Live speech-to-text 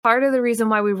Part of the reason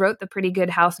why we wrote the Pretty Good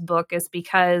House book is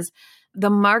because the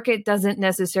market doesn't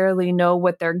necessarily know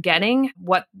what they're getting,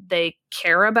 what they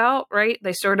care about, right?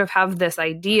 They sort of have this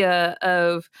idea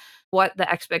of what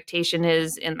the expectation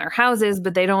is in their houses,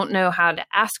 but they don't know how to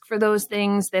ask for those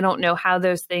things. They don't know how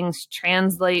those things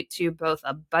translate to both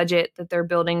a budget that they're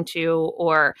building to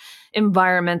or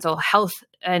environmental health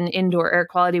and indoor air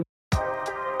quality.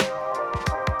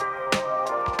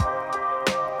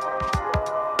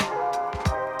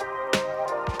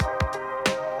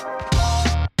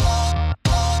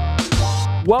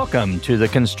 Welcome to the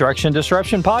Construction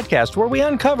Disruption Podcast, where we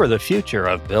uncover the future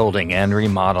of building and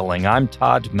remodeling. I'm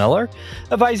Todd Miller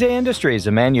of Isaiah Industries,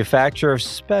 a manufacturer of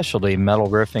specialty metal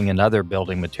roofing and other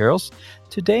building materials.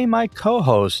 Today, my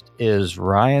co-host is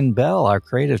Ryan Bell, our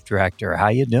creative director. How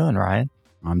you doing, Ryan?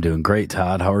 I'm doing great,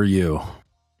 Todd. How are you?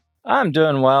 I'm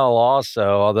doing well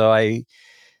also, although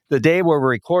the day we're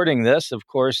recording this, of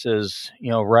course, is,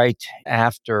 right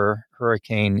after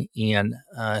Hurricane Ian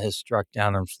has struck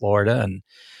down in Florida and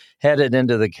headed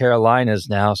into the Carolinas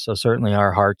now. So certainly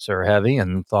our hearts are heavy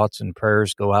and thoughts and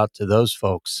prayers go out to those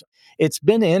folks. It's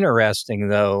been interesting,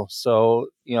 though. So,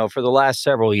 for the last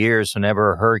several years,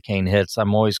 whenever a hurricane hits,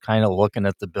 I'm always kind of looking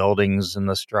at the buildings and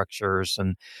the structures,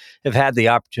 and have had the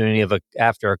opportunity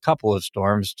after a couple of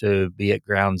storms to be at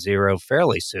ground zero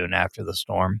fairly soon after the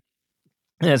storm.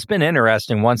 And it's been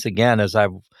interesting, once again, as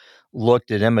I've looked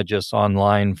at images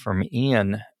online from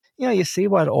Ian, you see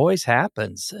what always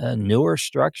happens. Newer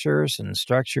structures and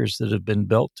structures that have been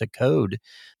built to code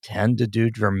tend to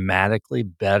do dramatically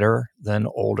better than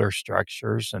older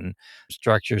structures and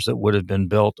structures that would have been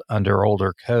built under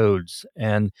older codes.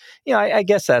 And, I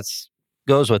guess that's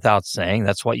goes without saying.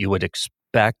 That's what you would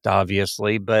expect,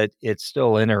 obviously, but it's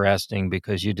still interesting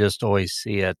because you just always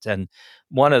see it. And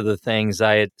one of the things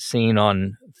I had seen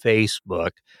on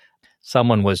Facebook,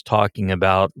 someone was talking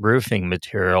about roofing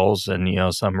materials, and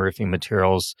some roofing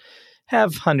materials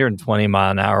have 120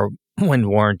 mile an hour wind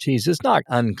warranties. It's not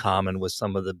uncommon with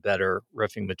some of the better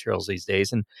roofing materials these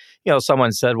days. And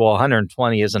someone said, well,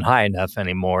 120 isn't high enough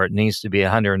anymore. It needs to be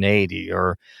 180,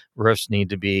 or roofs need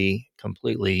to be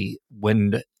completely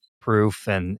windproof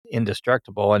and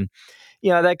indestructible. And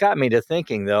that got me to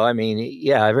thinking, though. I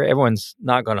mean, everyone's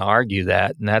not going to argue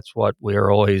that, and that's what we're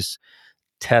always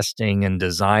testing and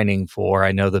designing for.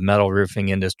 I know the metal roofing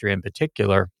industry in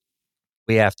particular,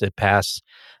 we have to pass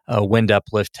wind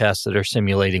uplift tests that are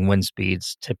simulating wind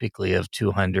speeds typically of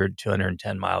 200,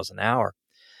 210 miles an hour.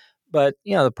 But,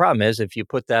 the problem is if you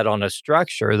put that on a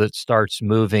structure that starts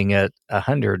moving at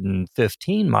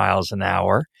 115 miles an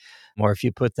hour, or if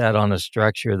you put that on a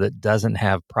structure that doesn't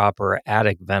have proper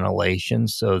attic ventilation,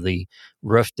 so the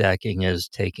roof decking is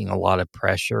taking a lot of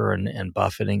pressure and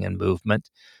buffeting and movement,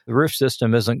 the roof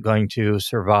system isn't going to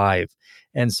survive.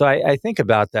 And so I think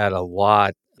about that a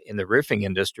lot in the roofing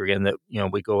industry, and that,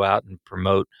 we go out and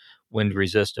promote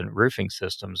wind-resistant roofing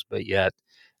systems, but yet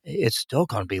it's still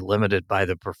going to be limited by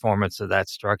the performance of that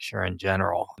structure in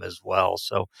general as well.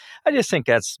 So I just think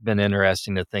that's been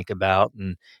interesting to think about,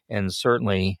 and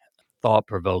certainly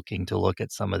thought-provoking to look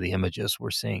at some of the images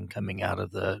we're seeing coming out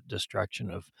of the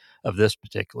destruction of this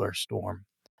particular storm.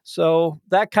 So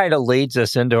that kind of leads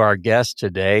us into our guest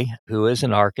today, who is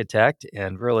an architect,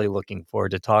 and really looking forward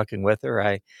to talking with her.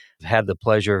 I had the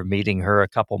pleasure of meeting her a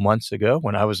couple months ago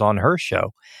when I was on her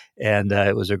show, and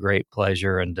it was a great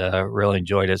pleasure, and really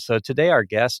enjoyed it. So today our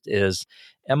guest is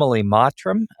Emily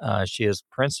Mottram. She is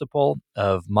principal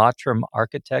of Mottram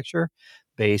Architecture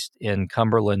based in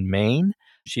Cumberland, Maine.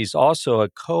 She's also a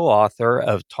co-author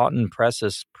of Taunton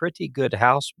Press's Pretty Good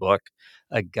House book,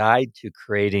 A Guide to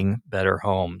Creating Better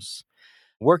Homes.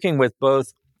 Working with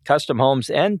both custom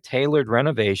homes and tailored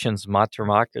renovations,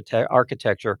 Mottram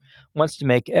Architecture wants to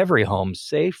make every home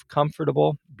safe,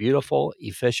 comfortable, beautiful,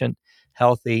 efficient,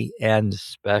 healthy, and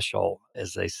special,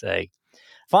 as they say.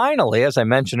 Finally, as I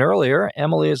mentioned earlier,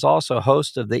 Emily is also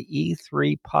host of the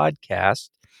E3 podcast,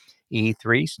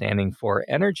 E3 standing for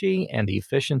Energy and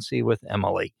Efficiency with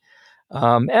Emily.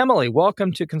 Emily,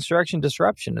 welcome to Construction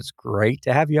Disruption. It's great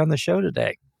to have you on the show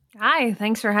today. Hi,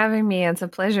 thanks for having me. It's a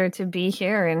pleasure to be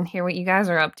here and hear what you guys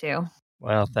are up to.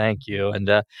 Well, thank you.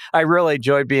 And I really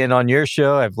enjoyed being on your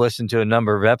show. I've listened to a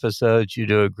number of episodes. You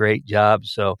do a great job.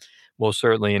 So we'll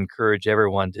certainly encourage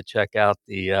everyone to check out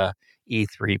the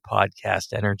E3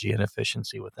 podcast, Energy and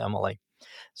Efficiency with Emily.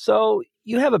 So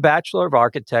you have a Bachelor of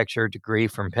Architecture degree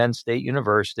from Penn State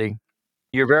University.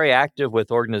 You're very active with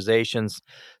organizations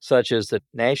such as the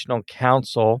National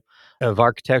Council of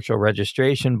Architectural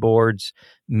Registration Boards,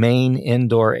 Maine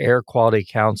Indoor Air Quality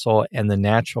Council, and the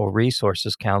Natural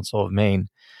Resources Council of Maine.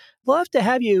 Love to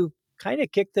have you kind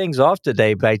of kick things off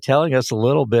today by telling us a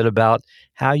little bit about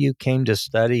how you came to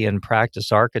study and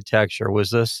practice architecture.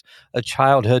 Was this a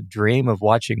childhood dream of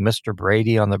watching Mr.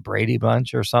 Brady on the Brady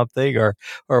Bunch or something, or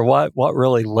what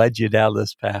really led you down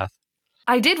this path?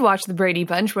 I did watch the Brady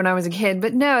Bunch when I was a kid,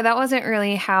 but no, that wasn't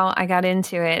really how I got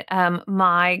into it.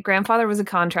 My grandfather was a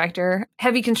contractor,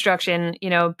 heavy construction,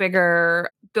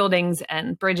 bigger buildings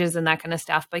and bridges and that kind of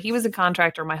stuff. But he was a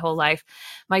contractor my whole life.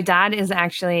 My dad is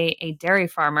actually a dairy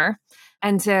farmer.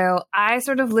 And so I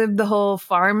sort of lived the whole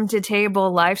farm to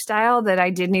table lifestyle that I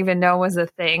didn't even know was a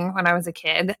thing when I was a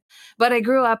kid. But I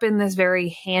grew up in this very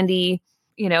handy,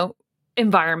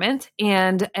 environment.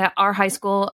 And at our high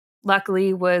school,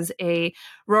 luckily, was a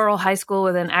rural high school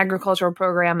with an agricultural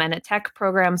program and a tech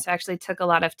program. So I actually took a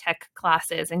lot of tech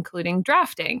classes, including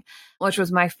drafting, which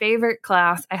was my favorite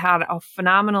class. I had a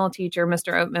phenomenal teacher.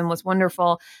 Mr. Oatman was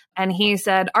wonderful. And he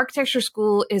said, architecture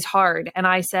school is hard. And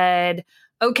I said,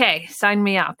 okay, sign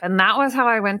me up. And that was how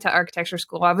I went to architecture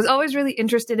school. I was always really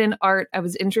interested in art. I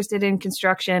was interested in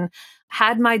construction.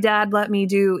 Had my dad let me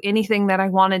do anything that I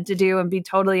wanted to do and be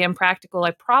totally impractical, I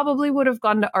probably would have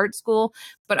gone to art school.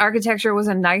 But architecture was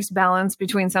a nice balance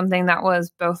between something that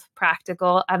was both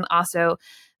practical and also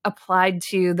applied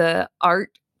to the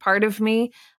art part of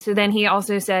me. So then he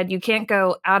also said, you can't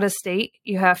go out of state.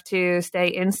 You have to stay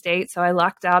in state. So I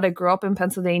lucked out. I grew up in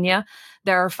Pennsylvania.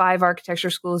 There are 5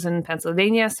 architecture schools in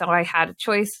Pennsylvania. So I had a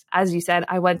choice. As you said,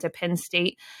 I went to Penn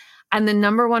State. And the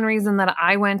number one reason that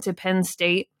I went to Penn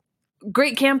State,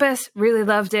 great campus, really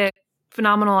loved it,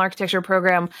 phenomenal architecture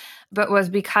program, but was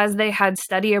because they had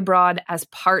study abroad as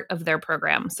part of their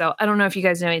program. So I don't know if you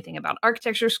guys know anything about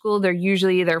architecture school. They're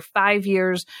usually either 5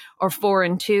 years or 4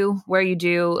 and 2, where you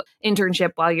do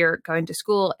internship while you're going to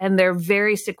school. And they're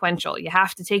very sequential. You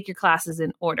have to take your classes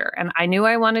in order. And I knew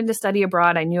I wanted to study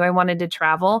abroad. I knew I wanted to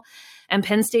travel. And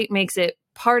Penn State makes it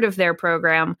part of their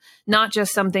program, not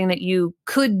just something that you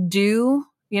could do.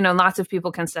 Lots of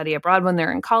people can study abroad when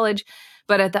they're in college.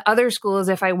 But at the other schools,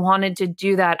 if I wanted to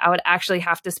do that, I would actually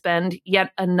have to spend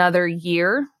yet another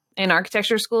year in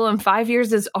architecture school. And 5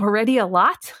 years is already a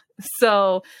lot.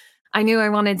 So I knew I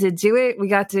wanted to do it. We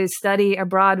got to study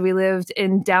abroad. We lived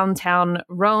in downtown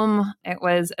Rome. It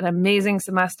was an amazing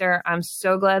semester. I'm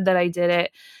so glad that I did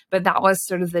it. But that was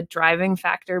sort of the driving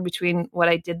factor between what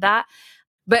I did that.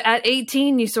 But at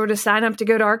 18, you sort of sign up to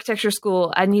go to architecture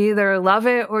school and you either love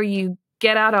it or you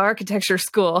get out of architecture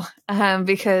school,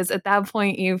 because at that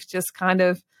point you've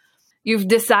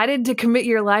decided to commit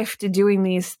your life to doing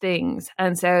these things.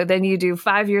 And so then you do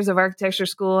 5 years of architecture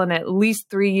school and at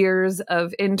least 3 years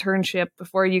of internship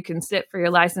before you can sit for your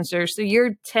licensure. So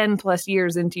you're 10 plus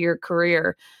years into your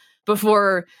career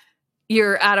before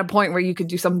you're at a point where you could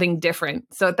do something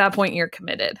different. So at that point you're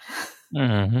committed.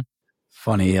 Mm-hmm.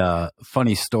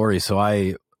 Funny story. So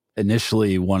I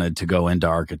initially wanted to go into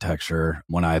architecture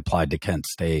when I applied to Kent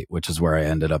State, which is where I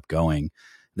ended up going.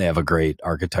 They have a great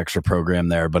architecture program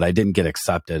there, but I didn't get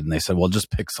accepted. And they said, well,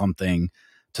 just pick something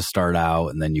to start out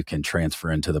and then you can transfer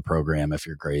into the program if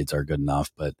your grades are good enough.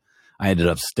 But I ended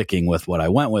up sticking with what I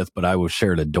went with, but I was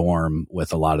shared a dorm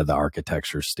with a lot of the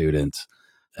architecture students.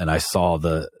 And I saw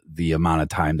the amount of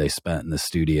time they spent in the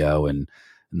studio and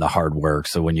the hard work.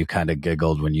 So when you kind of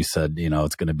giggled when you said,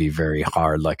 it's going to be very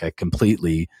hard, like I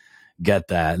completely get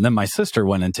that. And then my sister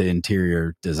went into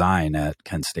interior design at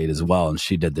Kent State as well. And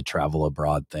she did the travel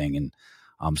abroad thing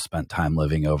and spent time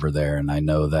living over there. And I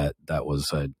know that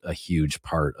was a huge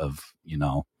part of,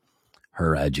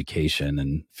 her education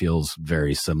and feels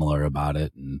very similar about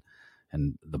it and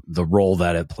the role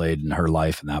that it played in her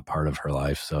life and that part of her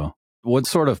life. So what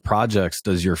sort of projects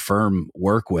does your firm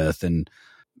work with? And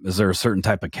is there a certain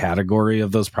type of category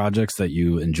of those projects that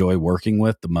you enjoy working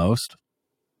with the most?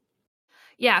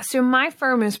 Yeah, so my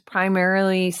firm is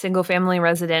primarily single family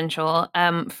residential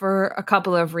for a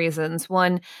couple of reasons.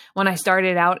 One, when I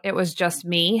started out, it was just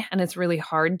me, and it's really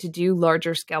hard to do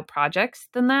larger scale projects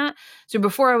than that. So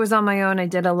before I was on my own, I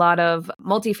did a lot of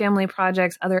multifamily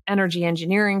projects, other energy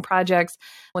engineering projects.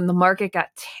 When the market got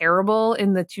terrible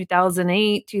in the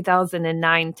 2008,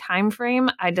 2009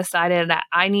 timeframe, I decided that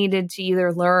I needed to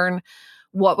either learn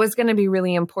what was going to be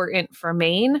really important for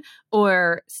Maine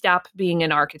or stop being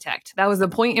an architect. That was the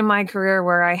point in my career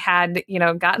where I had,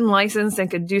 gotten licensed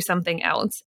and could do something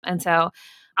else. And so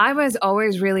I was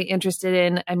always really interested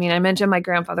in, I mentioned my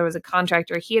grandfather was a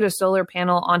contractor. He had a solar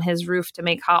panel on his roof to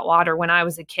make hot water when I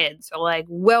was a kid. So like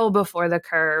well before the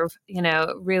curve,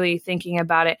 really thinking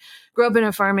about it. Grew up in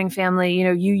a farming family,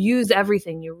 you use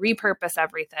everything, you repurpose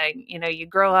everything, you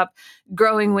grow up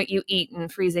growing what you eat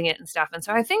and freezing it and stuff. And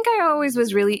so I think I always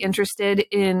was really interested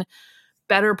in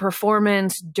better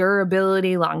performance,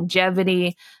 durability,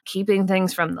 longevity, keeping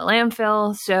things from the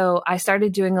landfill. So I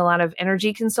started doing a lot of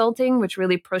energy consulting, which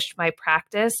really pushed my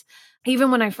practice.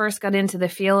 Even when I first got into the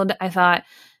field, I thought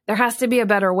there has to be a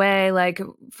better way. Like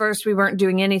first we weren't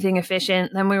doing anything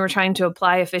efficient. Then we were trying to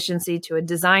apply efficiency to a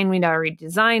design we'd already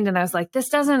designed. And I was like, this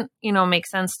doesn't, make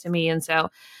sense to me. And so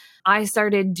I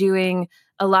started doing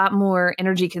a lot more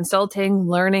energy consulting,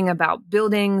 learning about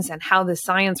buildings and how the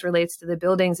science relates to the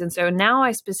buildings. And so now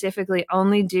I specifically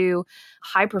only do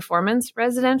high performance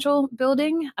residential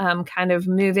building, kind of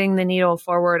moving the needle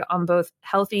forward on both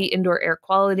healthy indoor air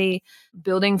quality,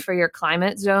 building for your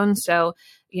climate zone. So,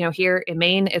 here in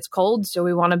Maine, it's cold. So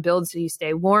we want to build so you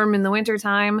stay warm in the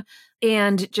wintertime.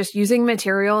 And just using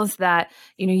materials that,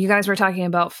 you guys were talking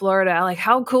about Florida, like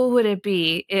how cool would it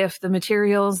be if the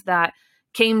materials that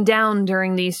came down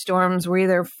during these storms were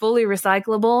either fully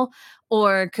recyclable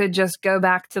or could just go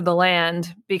back to the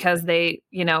land because they,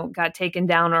 got taken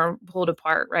down or pulled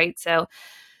apart, right? So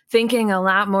thinking a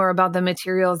lot more about the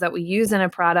materials that we use in a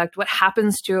product, what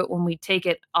happens to it when we take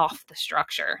it off the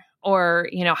structure, or,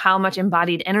 how much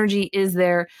embodied energy is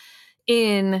there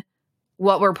in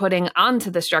what we're putting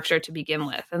onto the structure to begin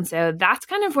with. And so that's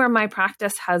kind of where my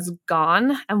practice has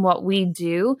gone and what we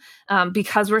do,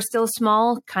 because we're still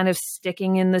small, kind of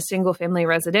sticking in the single family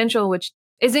residential, which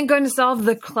isn't going to solve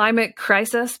the climate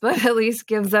crisis, but at least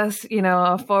gives us,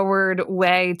 a forward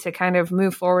way to kind of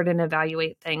move forward and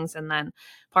evaluate things. And then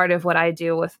part of what I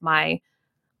do with my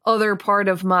other part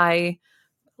of my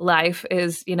life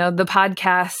is, the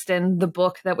podcast and the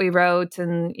book that we wrote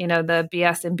and, the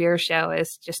BS and Beer show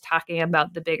is just talking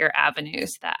about the bigger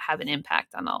avenues that have an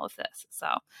impact on all of this. So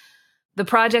the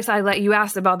projects you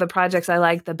asked about the projects I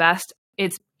like the best.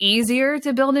 It's easier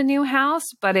to build a new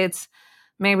house, but it's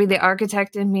maybe the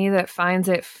architect in me that finds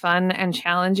it fun and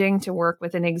challenging to work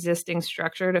with an existing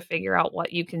structure to figure out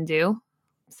what you can do.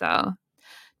 So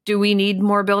do we need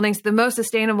more buildings? The most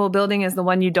sustainable building is the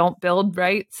one you don't build,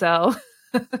 right? So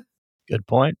good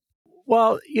point.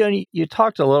 Well, you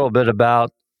talked a little bit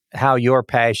about how your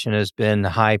passion has been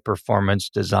high performance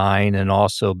design and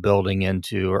also building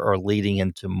into or leading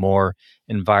into more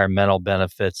environmental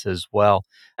benefits as well.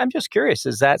 I'm just curious,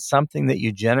 is that something that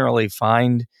you generally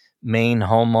find Maine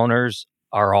homeowners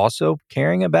are also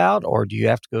caring about, or do you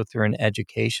have to go through an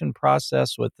education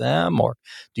process with them, or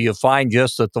do you find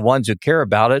just that the ones who care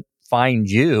about it find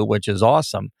you, which is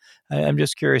awesome? I'm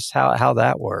just curious how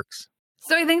that works.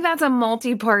 So I think that's a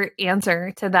multi-part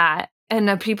answer to that.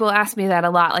 And people ask me that a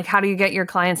lot, like, how do you get your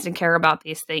clients to care about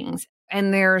these things?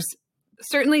 And there's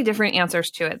certainly different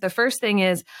answers to it. The first thing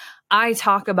is I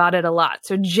talk about it a lot.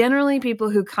 So generally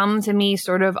people who come to me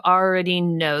sort of already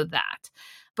know that.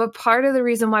 But part of the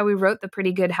reason why we wrote the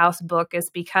Pretty Good House book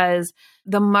is because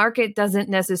the market doesn't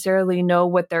necessarily know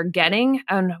what they're getting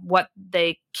and what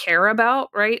they care about,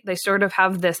 right? They sort of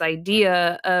have this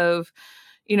idea of,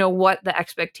 what the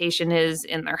expectation is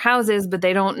in their houses, but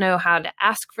they don't know how to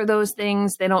ask for those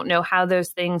things. They don't know how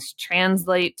those things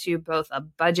translate to both a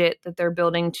budget that they're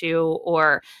building to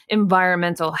or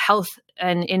environmental health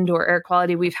and indoor air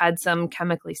quality. We've had some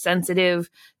chemically sensitive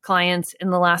clients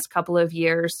in the last couple of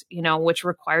years, which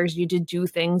requires you to do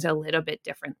things a little bit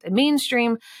different than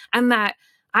mainstream. And that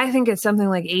I think it's something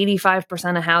like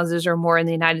 85% of houses or more in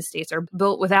the United States are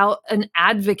built without an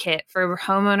advocate for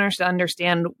homeowners to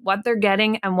understand what they're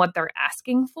getting and what they're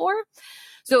asking for.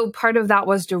 So part of that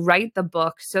was to write the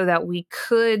book so that we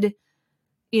could,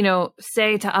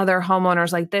 say to other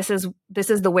homeowners, like, this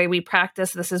is the way we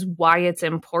practice. This is why it's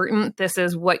important. This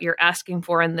is what you're asking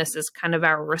for. And this is kind of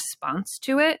our response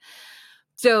to it.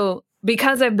 So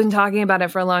because I've been talking about it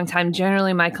for a long time,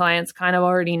 generally my clients kind of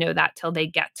already know that till they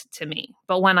get to me.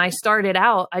 But when I started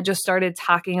out, I just started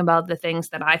talking about the things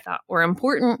that I thought were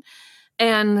important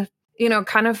and,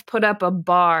 kind of put up a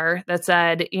bar that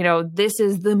said, this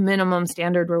is the minimum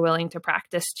standard we're willing to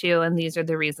practice to, and these are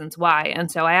the reasons why. And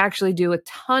so I actually do a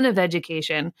ton of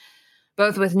education,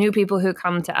 both with new people who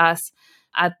come to us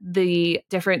at the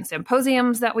different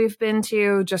symposiums that we've been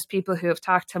to, just people who have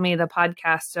talked to me, the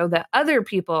podcast, so that other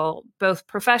people, both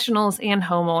professionals and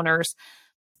homeowners,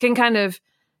 can kind of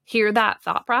hear that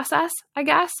thought process, I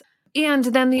guess. And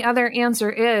then the other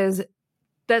answer is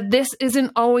that this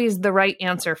isn't always the right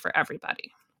answer for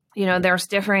everybody. There's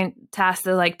different tasks.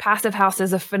 Like Passive House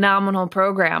is a phenomenal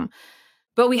program,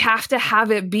 but we have to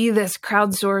have it be this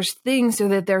crowdsourced thing so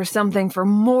that there's something for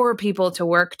more people to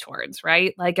work towards,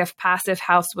 right? Like if Passive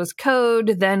House was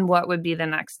code, then what would be the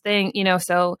next thing?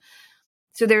 So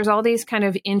there's all these kind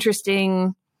of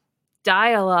interesting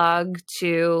dialogue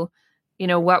to,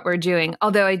 what we're doing.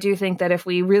 Although I do think that if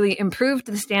we really improved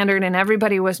the standard and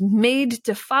everybody was made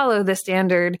to follow the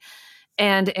standard,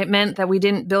 and it meant that we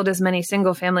didn't build as many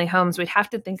single family homes, we'd have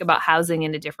to think about housing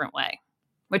in a different way,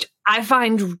 which I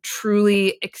find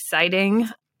truly exciting.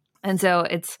 And so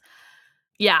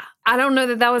I don't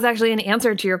know that was actually an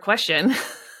answer to your question.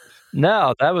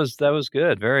 No, that was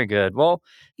good. Very good. Well,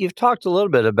 you've talked a little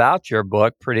bit about your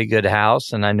book, Pretty Good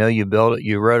House, and I know you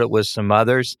wrote it with some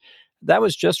others. That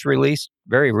was just released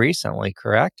very recently,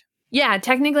 correct? Yeah,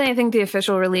 technically, I think the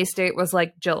official release date was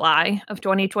like July of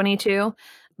 2022,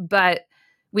 but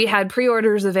we had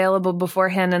pre-orders available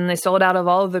beforehand and they sold out of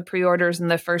all of the pre-orders in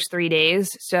the first 3 days.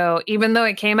 So even though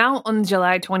it came out on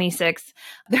July 26th,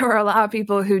 there were a lot of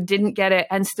people who didn't get it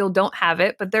and still don't have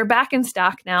it, but they're back in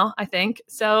stock now, I think.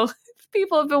 So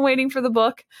people have been waiting for the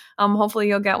book. Hopefully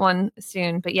you'll get one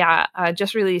soon. But yeah,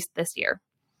 just released this year.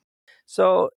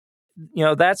 So,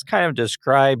 that's kind of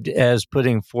described as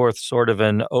putting forth sort of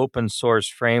an open source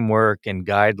framework and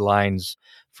guidelines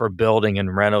for building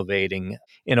and renovating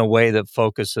in a way that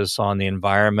focuses on the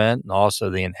environment and also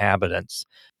the inhabitants.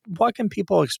 What can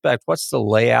people expect? What's the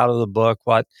layout of the book?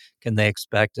 What can they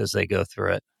expect as they go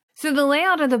through it? So the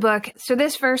layout of the book,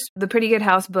 the Pretty Good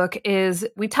House book is,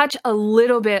 we touch a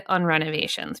little bit on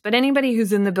renovations, but anybody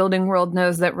who's in the building world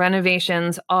knows that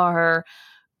renovations are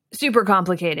super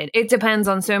complicated. It depends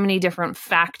on so many different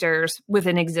factors with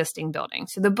an existing building.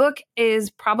 So the book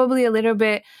is probably a little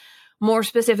bit more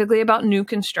specifically about new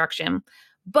construction,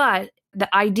 but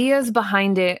the ideas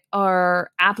behind it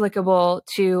are applicable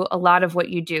to a lot of what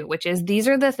you do, which is these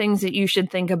are the things that you should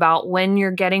think about when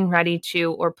you're getting ready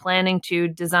to or planning to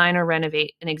design or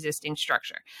renovate an existing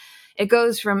structure. It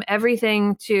goes from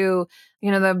everything to,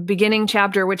 the beginning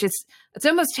chapter, which it's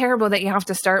almost terrible that you have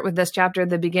to start with this chapter at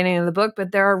the beginning of the book,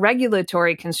 but there are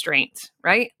regulatory constraints,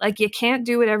 right? Like you can't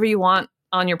do whatever you want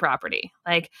on your property.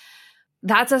 Like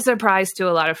that's a surprise to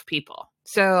a lot of people.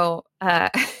 So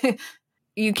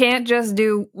you can't just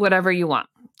do whatever you want.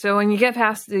 So when you get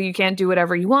past you can't do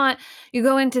whatever you want, you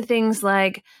go into things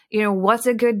like, what's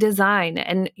a good design?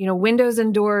 And, windows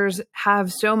and doors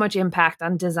have so much impact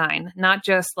on design, not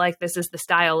just like this is the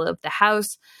style of the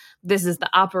house, this is the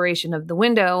operation of the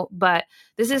window, but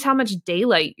this is how much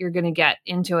daylight you're going to get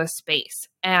into a space.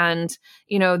 And,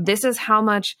 this is how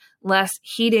much less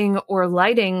heating or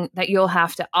lighting that you'll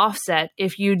have to offset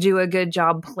if you do a good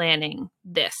job planning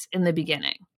this in the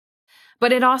beginning.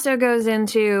 But it also goes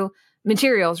into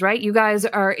materials, right? You guys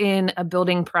are in a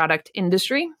building product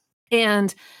industry.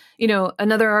 And,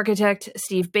 another architect,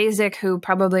 Steve Basic, who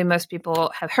probably most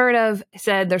people have heard of,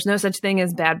 said there's no such thing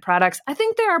as bad products. I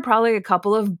think there are probably a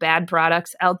couple of bad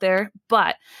products out there,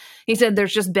 but he said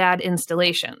there's just bad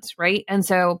installations, right? And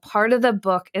so part of the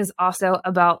book is also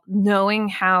about knowing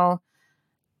how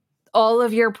all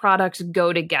of your products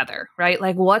go together, right?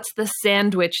 Like what's the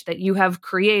sandwich that you have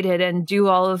created, and do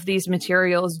all of these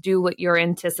materials do what you're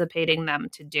anticipating them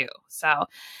to do? So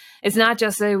it's not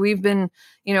just say we've been,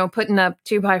 putting up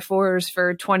 2x4s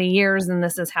for 20 years and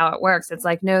this is how it works. It's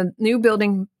like, no, new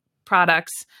building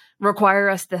products require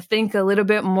us to think a little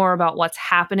bit more about what's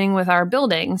happening with our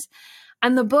buildings.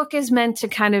 And the book is meant to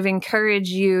kind of encourage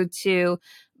you to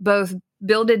both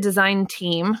build a design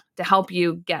team to help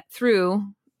you get through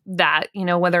that,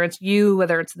 whether it's you,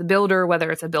 whether it's the builder, whether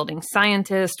it's a building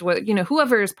scientist,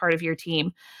 whoever is part of your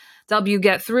team, to help you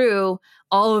get through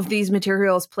all of these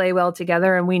materials play well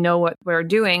together and we know what we're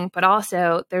doing. But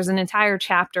also there's an entire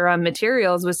chapter on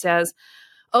materials which says,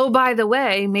 oh, by the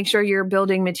way, make sure your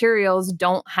building materials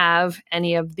don't have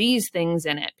any of these things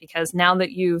in it, because now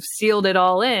that you've sealed it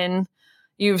all in,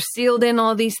 you've sealed in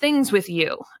all these things with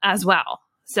you as well.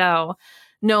 So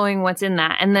knowing what's in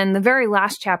that. And then the very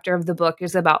last chapter of the book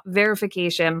is about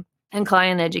verification and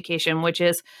client education, which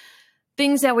is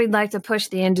things that we'd like to push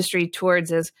the industry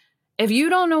towards. Is if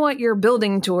you don't know what you're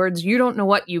building towards, you don't know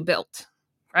what you built,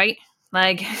 right?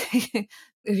 Like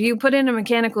if you put in a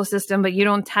mechanical system, but you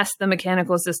don't test the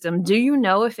mechanical system, do you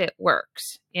know if it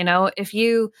works? If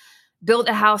you built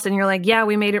a house and you're like, yeah,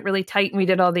 we made it really tight and we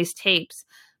did all these tapes,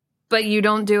 but you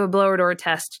don't do a blower door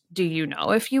test, do you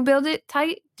know if you build it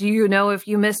tight? Do you know if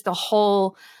you missed a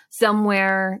hole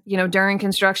somewhere, during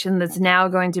construction that's now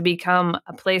going to become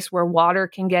a place where water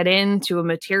can get into a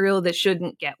material that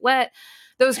shouldn't get wet?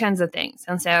 Those kinds of things.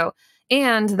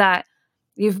 And that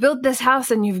you've built this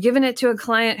house and you've given it to a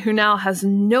client who now has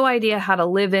no idea how to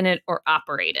live in it or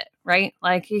operate it, right?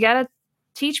 Like you got to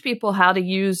teach people how to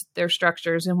use their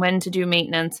structures and when to do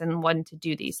maintenance and when to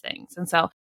do these things. And so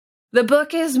the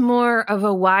book is more of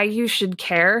a why you should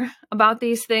care about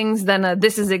these things than a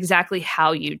this is exactly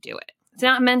how you do it. It's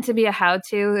not meant to be a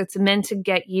how-to. It's meant to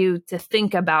get you to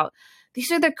think about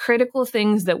These are the critical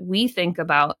things that we think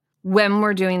about when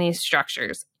we're doing these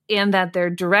structures, and that they're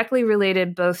directly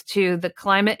related both to the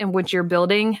climate in which you're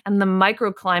building and the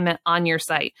microclimate on your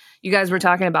site. You guys were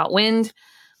talking about wind.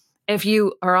 If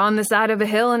you are on the side of a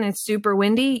hill and it's super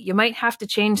windy, you might have to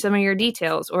change some of your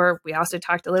details. Or we also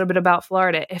talked a little bit about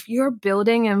Florida. If you're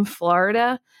building in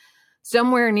Florida,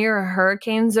 somewhere near a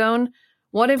hurricane zone,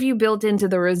 what have you built into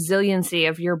the resiliency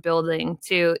of your building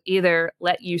to either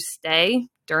let you stay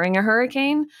during a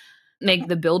hurricane, make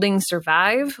the building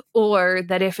survive, or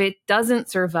that if it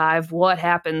doesn't survive, what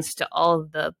happens to all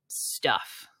of the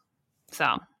stuff?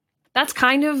 So that's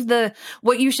kind of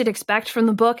what you should expect from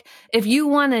the book. If you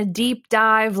want a deep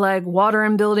dive like Water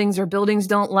in Buildings or Buildings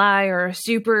Don't Lie or a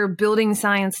super building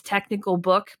science technical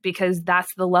book, because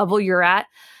that's the level you're at,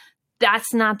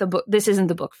 that's not the book. This isn't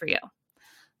the book for you.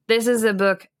 This is a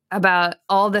book about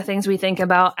all the things we think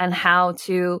about and how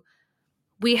to,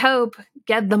 we hope,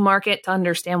 get the market to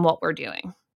understand what we're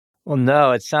doing. Well,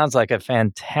 no, it sounds like a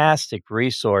fantastic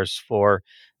resource for,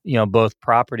 both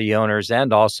property owners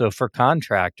and also for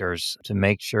contractors to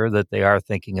make sure that they are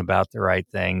thinking about the right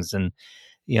things. And,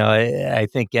 I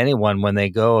think anyone, when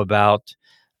they go about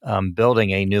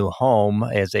building a new home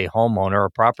as a homeowner or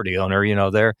property owner,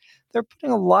 they're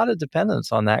putting a lot of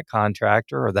dependence on that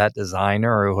contractor or that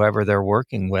designer or whoever they're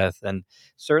working with. And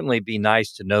certainly be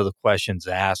nice to know the questions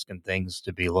asked and things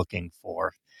to be looking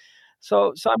for.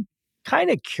 So I'm kind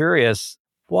of curious,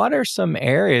 what are some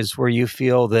areas where you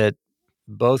feel that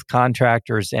both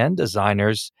contractors and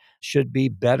designers should be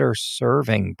better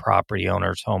serving property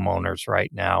owners, homeowners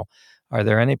right now? Are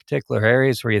there any particular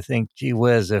areas where you think, gee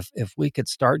whiz, if we could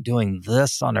start doing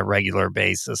this on a regular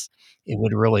basis, it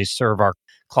would really serve our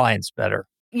clients better?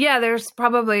 Yeah, there's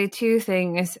probably two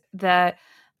things that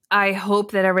I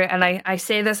hope that and I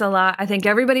say this a lot, I think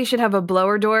everybody should have a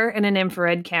blower door and an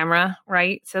infrared camera,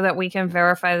 right? So that we can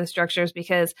verify the structures,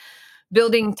 because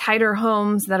building tighter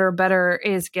homes that are better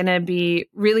is going to be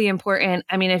really important.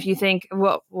 I mean, if you think,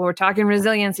 well, we're talking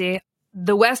resiliency,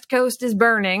 the West Coast is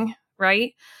burning,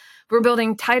 right? We're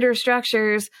building tighter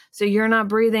structures, so you're not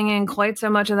breathing in quite so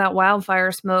much of that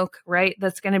wildfire smoke, right?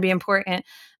 That's going to be important.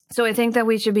 So I think that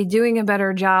we should be doing a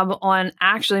better job on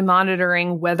actually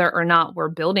monitoring whether or not we're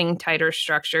building tighter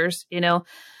structures.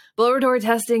 Blower door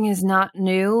testing is not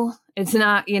new. It's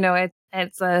not,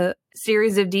 it's a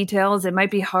series of details. It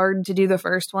might be hard to do the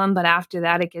first one, but after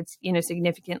that, it gets,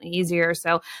 significantly easier.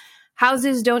 So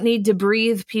houses don't need to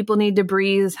breathe. People need to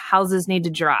breathe. Houses need to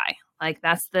dry. Like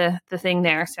that's the thing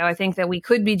there. So I think that we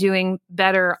could be doing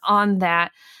better on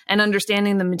that and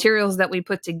understanding the materials that we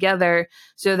put together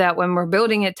so that when we're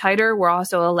building it tighter, we're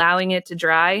also allowing it to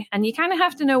dry. And you kind of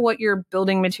have to know what your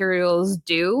building materials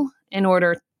do in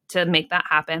order to make that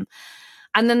happen.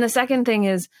 And then the second thing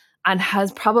is, and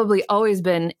has probably always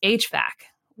been, HVAC.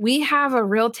 We have a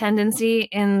real tendency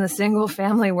in the single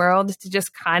family world to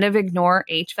just kind of ignore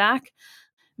HVAC.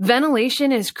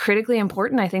 Ventilation is critically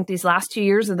important. I think these last 2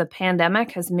 years of the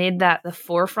pandemic has made that the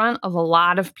forefront of a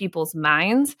lot of people's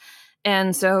minds.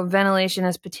 And so ventilation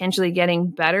is potentially getting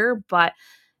better, but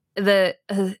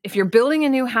if you're building a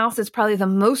new house, it's probably the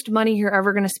most money you're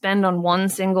ever going to spend on one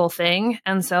single thing.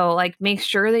 And so make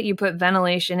sure that you put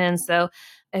ventilation in. So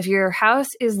if your house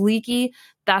is leaky,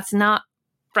 that's not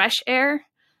fresh air.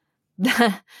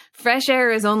 Fresh air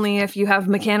is only if you have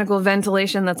mechanical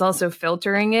ventilation that's also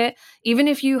filtering it. Even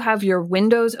if you have your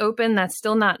windows open, that's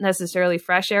still not necessarily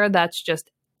fresh air. That's just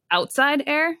outside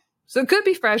air. So it could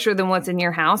be fresher than what's in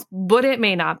your house, but it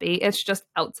may not be. It's just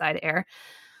outside air.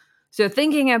 So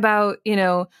thinking about,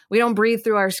 we don't breathe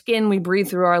through our skin, we breathe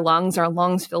through our lungs. Our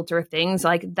lungs filter things.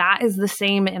 Like that is the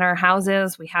same in our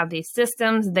houses. We have these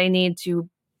systems. They need to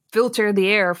filter the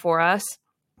air for us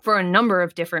for a number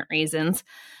of different reasons.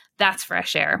 That's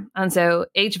fresh air. And so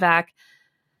HVAC,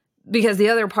 because the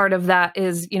other part of that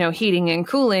is, heating and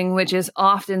cooling, which is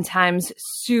oftentimes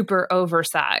super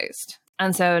oversized.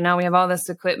 And so now we have all this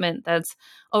equipment that's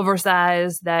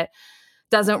oversized, that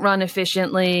doesn't run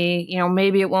efficiently.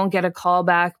 Maybe it won't get a call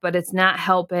back, but it's not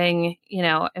helping,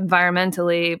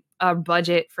 environmentally a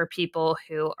budget for people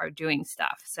who are doing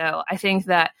stuff. So I think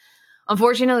that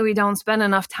unfortunately, we don't spend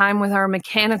enough time with our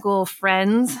mechanical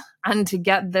friends and to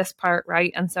get this part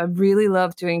right. And so I'd really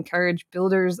love to encourage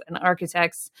builders and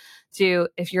architects to,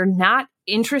 if you're not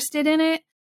interested in it,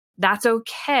 that's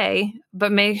okay.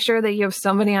 But make sure that you have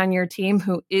somebody on your team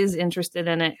who is interested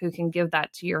in it, who can give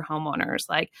that to your homeowners.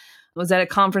 I was at a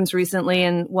conference recently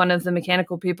and one of the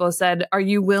mechanical people said, are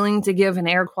you willing to give an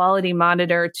air quality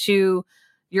monitor to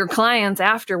your clients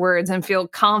afterwards and feel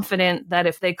confident that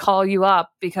if they call you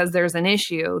up because there's an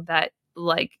issue that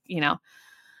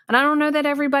and I don't know that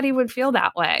everybody would feel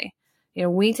that way.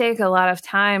 We take a lot of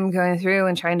time going through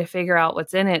and trying to figure out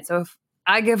what's in it. So if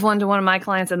I give one to one of my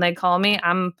clients and they call me,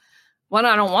 I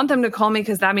don't want them to call me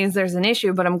because that means there's an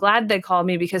issue, but I'm glad they called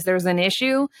me because there's an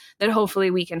issue that hopefully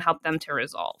we can help them to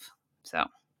resolve. So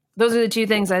those are the two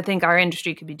things I think our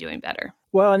industry could be doing better.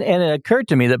 Well, and it occurred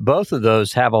to me that both of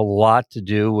those have a lot to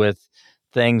do with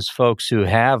things folks who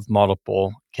have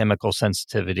multiple chemical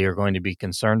sensitivity are going to be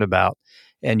concerned about.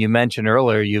 And you mentioned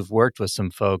earlier you've worked with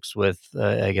some folks with,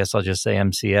 I guess I'll just say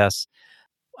MCS.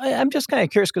 I'm just kind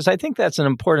of curious because I think that's an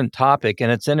important topic,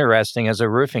 and it's interesting. As a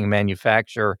roofing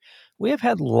manufacturer, we have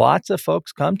had lots of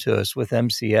folks come to us with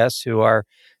MCS who are,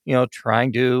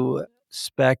 trying to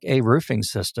spec a roofing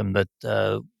system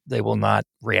that they will not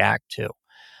react to.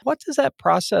 What does that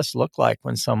process look like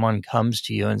when someone comes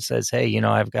to you and says, hey,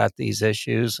 I've got these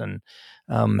issues and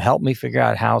help me figure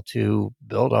out how to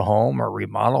build a home or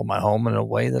remodel my home in a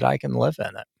way that I can live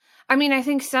in it? I mean, I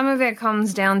think some of it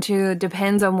comes down to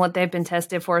depends on what they've been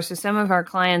tested for. So some of our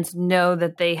clients know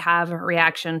that they have a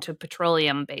reaction to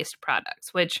petroleum-based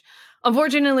products, which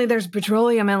unfortunately there's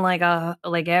petroleum in like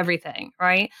everything,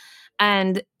 right?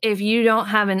 And if you don't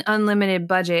have an unlimited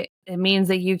budget, it means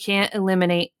that you can't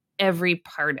eliminate every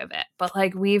part of it. But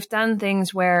like we've done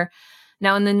things where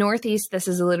now in the Northeast, this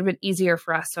is a little bit easier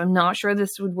for us. So I'm not sure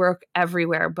this would work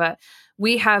everywhere, but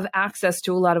we have access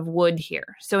to a lot of wood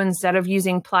here. So instead of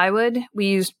using plywood, we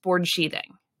used board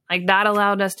sheathing. Like that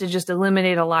allowed us to just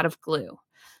eliminate a lot of glue.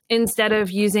 Instead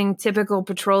of using typical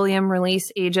petroleum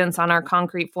release agents on our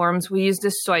concrete forms, we used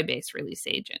a soy-based release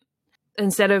agent.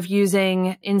 Instead of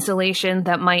using insulation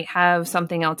that might have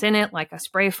something else in it, like a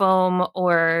spray foam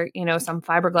or, some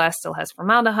fiberglass still has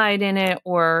formaldehyde in it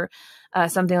or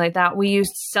something like that, we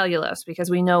used cellulose because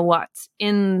we know what's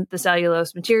in the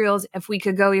cellulose materials. If we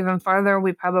could go even farther,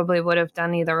 we probably would have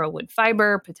done either a wood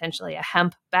fiber, potentially a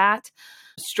hemp bat,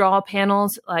 straw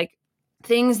panels, like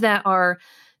things that are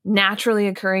naturally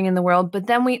occurring in the world. But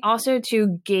then we also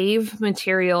gave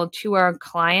material to our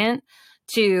client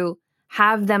to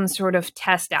have them sort of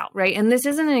test out, right? And this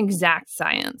isn't an exact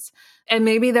science. And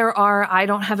maybe I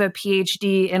don't have a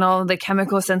PhD in all of the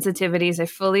chemical sensitivities. I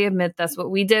fully admit this.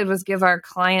 What we did was give our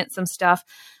client some stuff.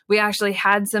 We actually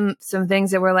had some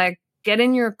things that were like, get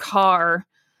in your car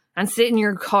and sit in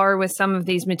your car with some of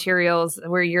these materials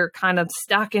where you're kind of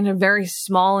stuck in a very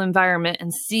small environment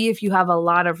and see if you have a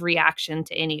lot of reaction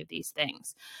to any of these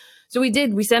things. So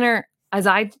we sent her, as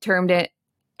I termed it,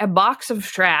 a box of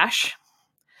trash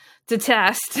to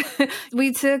test.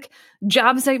 We took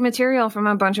job site material from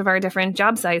a bunch of our different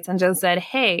job sites and just said,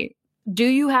 hey, do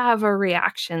you have a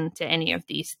reaction to any of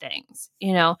these things?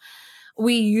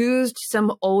 We used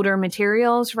some older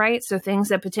materials, right? So things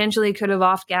that potentially could have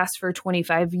off-gassed for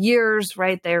 25 years,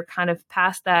 right? They're kind of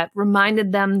past that,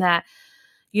 reminded them that,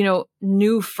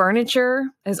 new furniture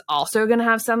is also going to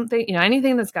have something,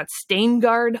 anything that's got stain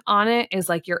guard on it is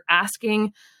like you're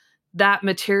asking that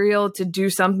material to do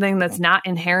something that's not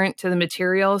inherent to the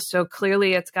material. So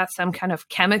clearly it's got some kind of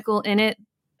chemical in it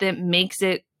that makes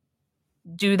it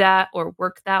do that or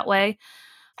work that way.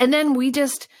 And then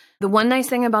the one nice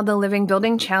thing about the Living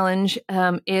Building Challenge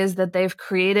is that they've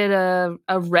created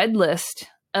a red list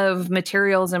of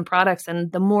materials and products. And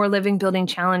the more Living Building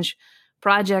Challenge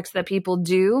projects that people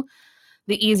do,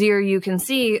 the easier you can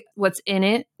see what's in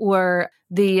it, or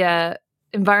the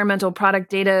environmental product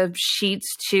data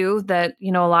sheets too that, a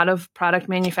lot of product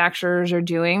manufacturers are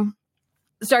doing,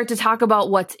 start to talk about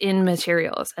what's in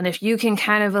materials. And if you can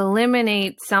kind of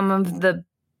eliminate some of the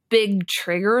big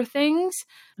trigger things,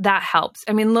 that helps.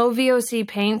 I mean, low VOC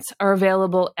paints are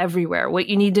available everywhere. What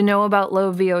you need to know about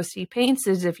low VOC paints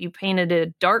is if you painted a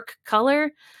dark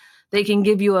color, they can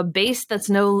give you a base that's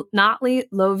not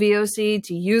low VOC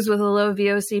to use with a low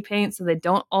VOC paint, so they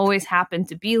don't always happen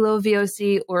to be low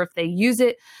VOC. Or if they use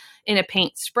it in a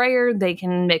paint sprayer, they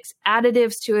can mix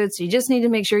additives to it. So you just need to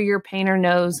make sure your painter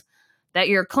knows that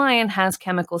your client has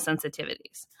chemical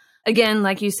sensitivities. Again,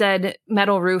 like you said,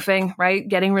 metal roofing, right?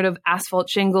 Getting rid of asphalt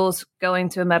shingles, going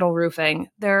to metal roofing.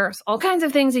 There's all kinds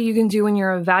of things that you can do when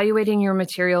you're evaluating your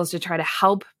materials to try to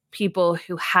help people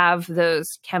who have those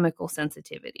chemical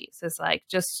sensitivities. It's like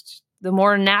just the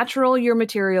more natural your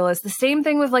material is. The same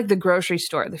thing with like the grocery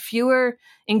store. The fewer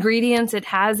ingredients it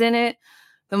has in it,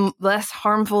 the less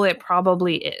harmful it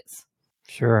probably is.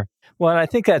 Sure. Well, and I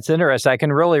think that's interesting. I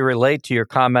can really relate to your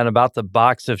comment about the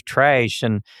box of trash,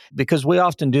 and because we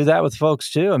often do that with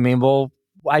folks too. I mean,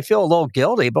 I feel a little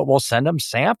guilty, but we'll send them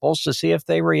samples to see if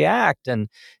they react. And,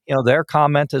 their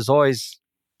comment is always,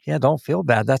 yeah, don't feel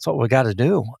bad. That's what we got to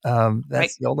do. That's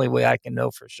right. The only way I can know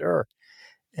for sure.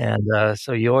 And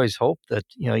so you always hope that,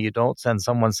 you don't send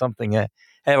someone something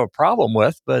have a problem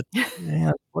with, but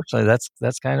yeah, unfortunately,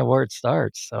 that's kind of where it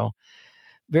starts. So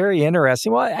very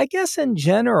interesting. Well, I guess in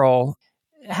general,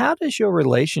 how does your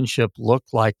relationship look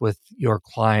like with your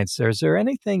clients? Is there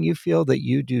anything you feel that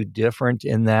you do different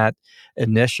in that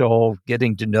initial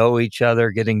getting to know each other,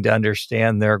 getting to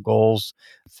understand their goals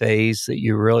phase that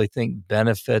you really think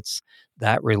benefits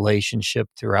that relationship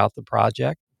throughout the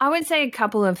project? I would say a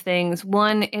couple of things.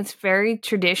 One, it's very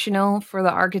traditional for the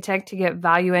architect to get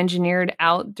value engineered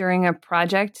out during a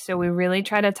project. So we really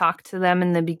try to talk to them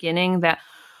in the beginning that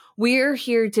we're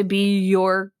here to be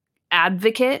your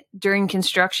advocate during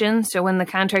construction. So when the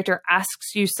contractor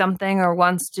asks you something or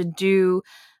wants to do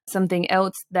something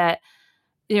else that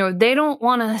they don't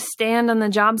want to stand on the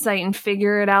job site and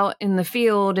figure it out in the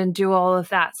field and do all of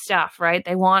that stuff, right?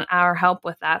 They want our help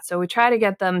with that. So we try to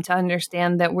get them to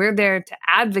understand that we're there to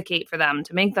advocate for them,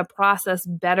 to make the process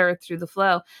better through the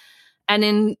flow. And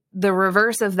in the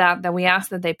reverse of that, we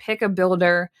ask that they pick a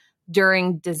builder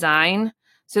during design.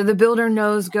 So the builder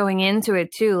knows going into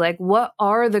it too, like what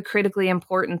are the critically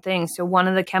important things? So one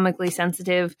of the chemically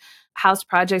sensitive house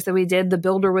projects that we did, the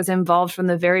builder was involved from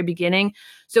the very beginning.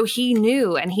 So he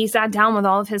knew, and he sat down with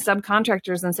all of his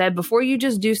subcontractors and said, before you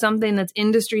just do something that's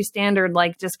industry standard,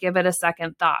 like just give it a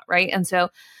second thought, right? And so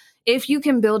if you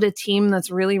can build a team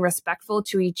that's really respectful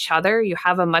to each other, you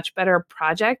have a much better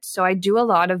project. So I do a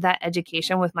lot of that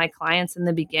education with my clients in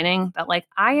the beginning that like,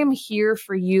 I am here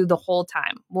for you the whole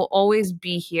time. We'll always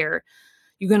be here.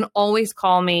 You can always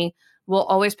call me. We'll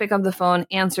always pick up the phone,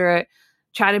 answer it,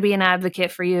 try to be an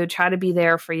advocate for you, try to be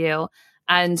there for you.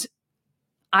 And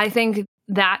I think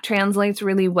that translates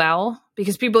really well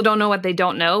because people don't know what they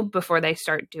don't know before they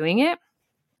start doing it.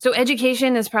 So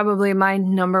education is probably my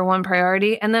number one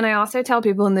priority. And then I also tell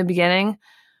people in the beginning,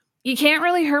 you can't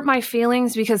really hurt my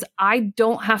feelings because I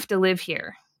don't have to live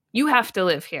here. You have to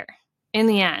live here in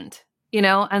the end,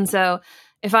 And so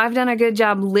if I've done a good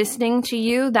job listening to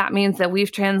you, that means that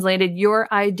we've translated your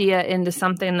idea into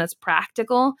something that's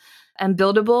practical and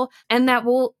buildable. And that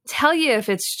will tell you if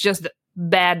it's just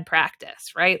bad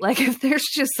practice, right? Like if there's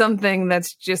just something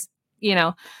that's just,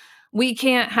 we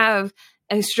can't have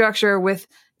a structure with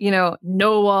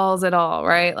no walls at all,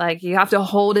 right? Like you have to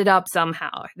hold it up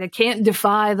somehow. They can't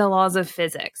defy the laws of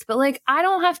physics. But like, I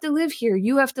don't have to live here.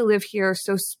 You have to live here.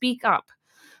 So speak up.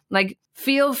 Like,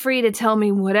 feel free to tell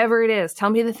me whatever it is. Tell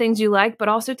me the things you like, but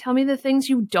also tell me the things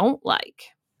you don't like.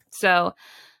 So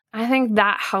I think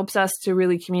that helps us to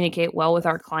really communicate well with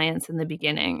our clients in the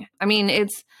beginning. I mean,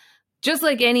 it's just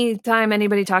like any time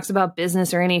anybody talks about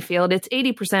business or any field, it's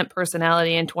 80%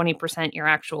 personality and 20% your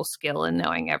actual skill in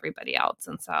knowing everybody else.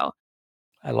 And so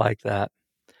I like that.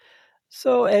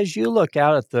 So as you look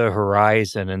out at the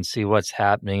horizon and see what's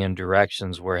happening and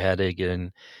directions we're heading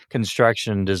in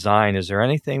construction and design, is there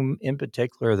anything in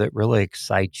particular that really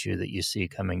excites you that you see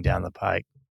coming down the pike?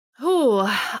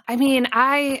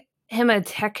 I am a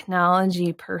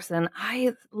technology person.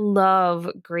 I love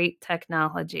great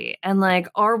technology. And like,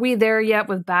 are we there yet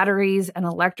with batteries and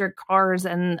electric cars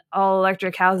and all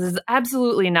electric houses?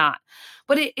 Absolutely not.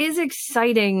 But it is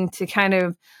exciting to kind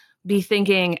of be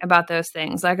thinking about those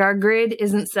things. Like our grid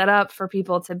isn't set up for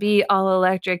people to be all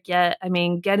electric yet. I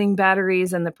mean, getting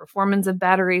batteries and the performance of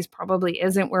batteries probably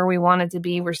isn't where we want it to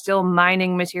be. We're still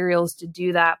mining materials to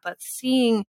do that, but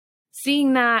seeing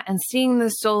that and seeing the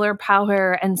solar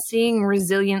power and seeing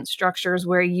resilient structures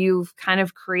where you've kind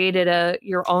of created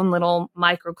your own little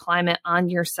microclimate on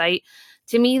your site,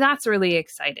 to me, that's really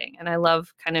exciting. And I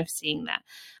love kind of seeing that.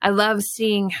 I love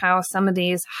seeing how some of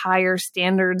these higher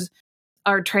standards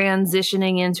are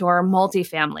transitioning into our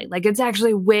multifamily. Like it's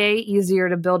actually way easier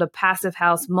to build a passive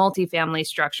house multifamily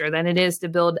structure than it is to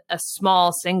build a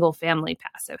small single family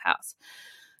passive house.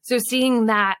 So seeing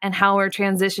that and how we're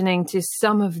transitioning to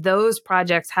some of those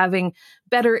projects having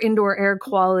better indoor air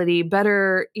quality,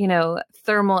 better,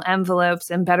 thermal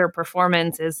envelopes and better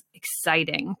performance is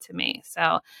exciting to me.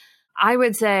 So I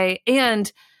would say,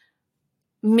 and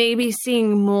maybe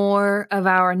seeing more of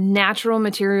our natural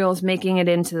materials making it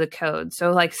into the code. So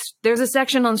like there's a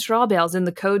section on straw bales in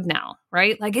the code now,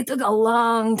 right? Like it took a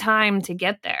long time to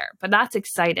get there, but that's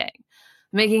exciting.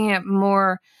 Making it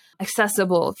more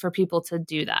accessible for people to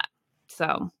do that.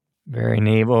 So very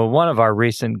neat. Well, one of our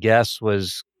recent guests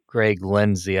was Greg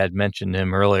Lindsay. I'd mentioned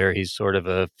him earlier. He's sort of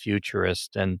a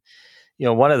futurist. And,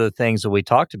 one of the things that we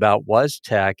talked about was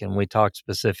tech, and we talked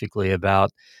specifically about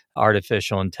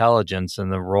artificial intelligence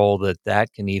and the role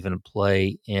that can even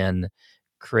play in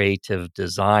creative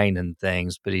design and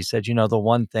things. But he said, the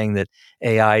one thing that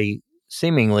AI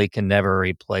seemingly can never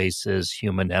replace is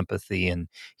human empathy and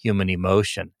human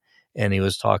emotion. And he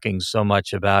was talking so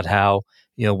much about how,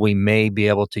 we may be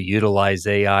able to utilize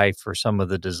AI for some of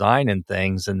the design and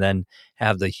things, and then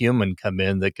have the human come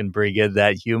in that can bring in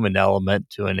that human element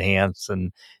to enhance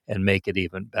and make it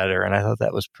even better. And I thought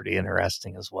that was pretty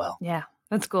interesting as well. Yeah,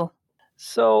 that's cool.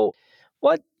 So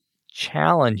what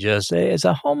challenges, as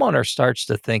a homeowner starts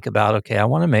to think about, okay, I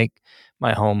want to make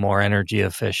my home more energy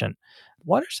efficient,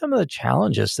 what are some of the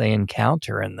challenges they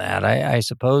encounter in that? I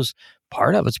suppose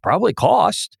part of it's probably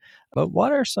cost, but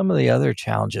what are some of the other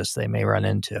challenges they may run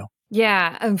into?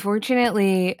 Yeah,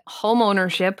 unfortunately, home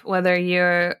ownership, whether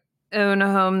you own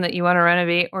a home that you want to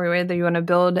renovate or whether you want to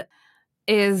build,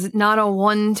 is not a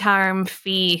one-time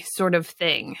fee sort of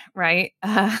thing, right?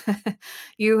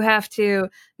 You have to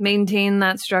maintain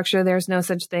that structure. There's no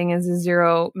such thing as a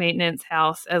zero maintenance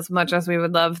house. As much as we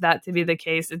would love that to be the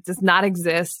case, it does not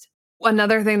exist.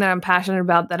 Another thing that I'm passionate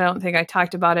about that I don't think I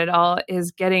talked about at all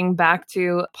is getting back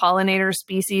to pollinator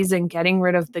species and getting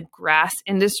rid of the grass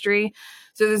industry.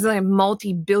 So there's like a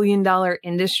multi-billion-dollar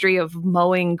industry of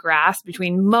mowing grass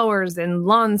between mowers and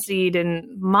lawn seed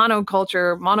and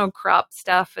monoculture, monocrop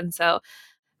stuff. And so,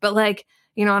 but like,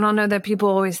 I don't know that people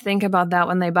always think about that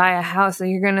when they buy a house, and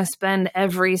you're going to spend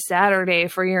every Saturday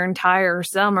for your entire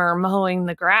summer mowing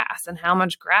the grass, and how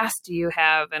much grass do you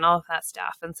have and all of that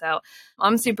stuff. And so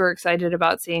I'm super excited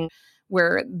about seeing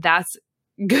where that's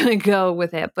going to go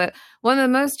with it. But one of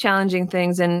the most challenging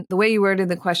things, and the way you worded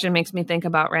the question makes me think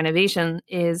about renovation,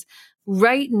 is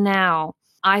right now,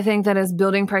 I think that as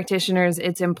building practitioners,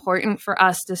 it's important for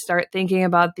us to start thinking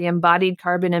about the embodied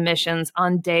carbon emissions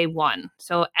on day one.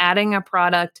 So adding a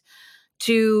product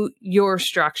to your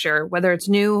structure, whether it's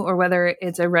new or whether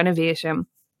it's a renovation,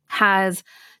 has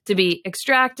to be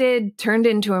extracted, turned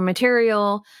into a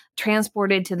material,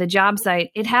 transported to the job site.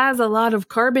 It has a lot of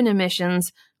carbon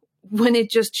emissions when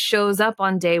it just shows up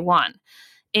on day one.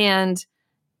 And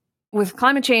with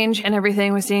climate change and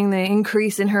everything, we're seeing the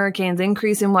increase in hurricanes,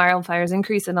 increase in wildfires,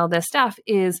 increase in all this stuff.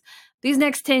 Is these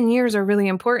next 10 years are really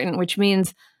important, which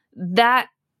means that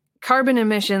carbon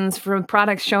emissions from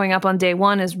products showing up on day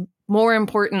one is more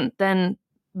important than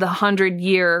the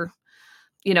 100-year,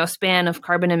 span of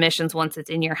carbon emissions once it's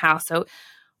in your house. So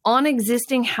on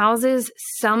existing houses,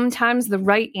 sometimes the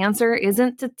right answer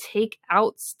isn't to take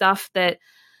out stuff that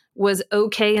was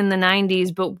okay in the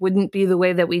 90s, but wouldn't be the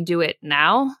way that we do it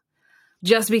now,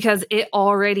 just because it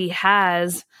already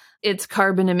has its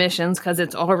carbon emissions because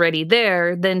it's already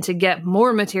there, than to get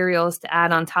more materials to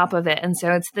add on top of it. And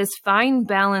so it's this fine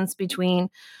balance between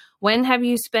when have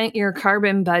you spent your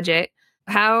carbon budget?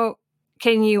 How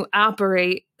can you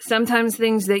operate? Sometimes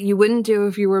things that you wouldn't do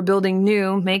if you were building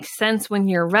new make sense when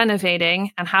you're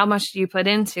renovating, and how much do you put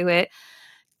into it?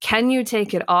 Can you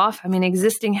take it off? I mean,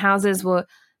 existing houses will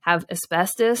have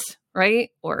asbestos, right?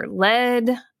 Or lead.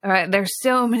 All right. There's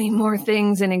so many more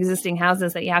things in existing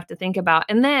houses that you have to think about.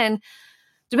 And then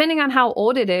depending on how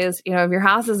old it is, if your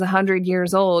house is 100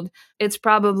 years old, it's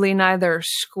probably neither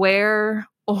square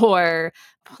or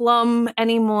plumb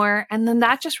anymore. And then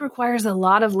that just requires a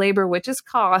lot of labor, which is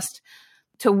cost,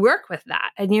 to work with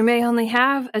that. And you may only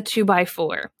have a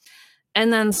 2x4.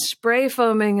 And then spray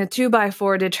foaming a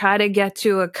 2x4 to try to get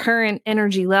to a current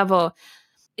energy level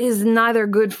is neither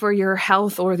good for your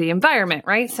health or the environment,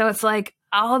 right? So it's like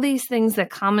all these things that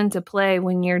come into play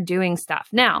when you're doing stuff.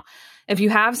 Now, if you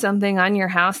have something on your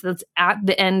house that's at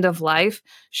the end of life,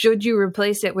 should you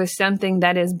replace it with something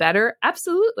that is better?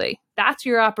 Absolutely. That's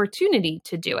your opportunity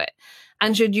to do it.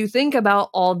 And should you think about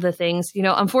all the things,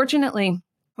 unfortunately,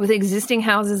 with existing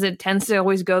houses, it tends to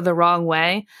always go the wrong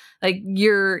way. Like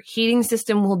your heating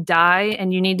system will die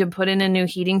and you need to put in a new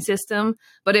heating system.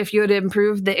 But if you had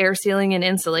improved the air sealing and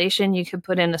insulation, you could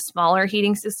put in a smaller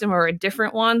heating system or a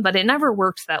different one. But it never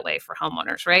works that way for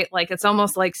homeowners, right? Like it's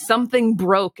almost like something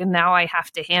broke and now I have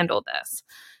to handle this.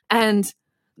 And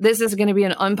this is going to be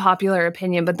an unpopular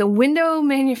opinion, but the window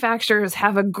manufacturers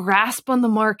have a grasp on the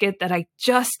market that I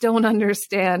just don't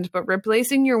understand. But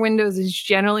replacing your windows is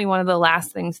generally one of the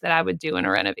last things that I would do in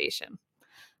a renovation.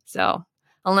 So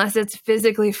unless it's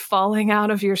physically falling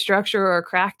out of your structure or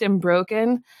cracked and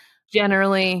broken,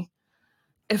 generally,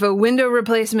 if a window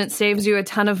replacement saves you a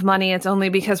ton of money, it's only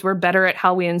because we're better at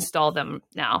how we install them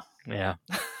now. Yeah.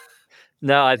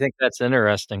 No, I think that's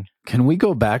interesting. Can we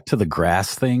go back to the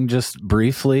grass thing just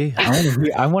briefly?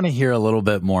 I want to hear a little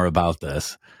bit more about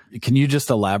this. Can you just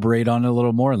elaborate on it a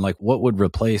little more? And like, what would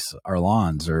replace our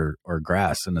lawns or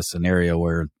grass in a scenario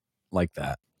where like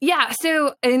that? Yeah.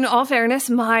 So in all fairness,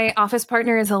 my office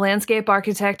partner is a landscape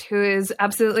architect who is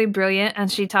absolutely brilliant.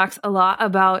 And she talks a lot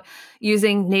about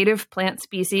using native plant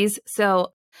species.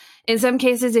 So In some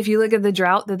cases, if you look at the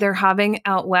drought that they're having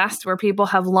out west, where people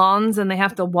have lawns and they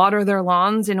have to water their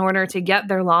lawns in order to get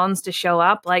their lawns to show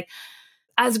up, like,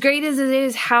 as great as it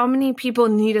is, how many people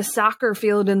need a soccer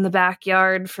field in the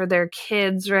backyard for their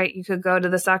kids, right? You could go to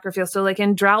the soccer field. So like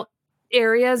in drought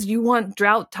areas, you want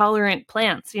drought tolerant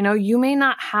plants. You may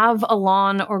not have a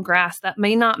lawn or grass. That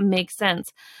may not make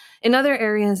sense. In other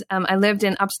areas, I lived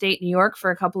in upstate New York for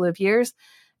a couple of years,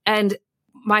 and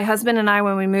my husband and I,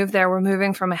 when we moved there, we're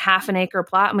moving from a half an acre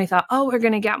plot, and we thought, oh, we're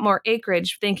going to get more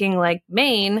acreage, thinking like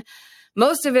Maine,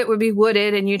 most of it would be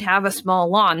wooded and you'd have a small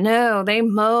lawn. No, they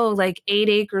mow like 8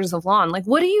 acres of lawn. Like,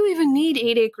 what do you even need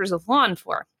 8 acres of lawn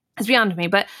for? It's beyond me.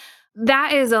 But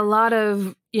that is a lot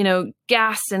of,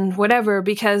 gas and whatever,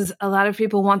 because a lot of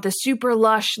people want the super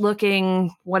lush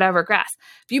looking whatever grass.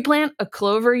 If you plant a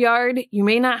clover yard, you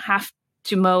may not have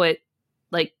to mow it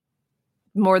like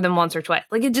more than once or twice.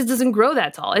 Like, it just doesn't grow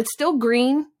that tall. It's still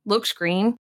green, looks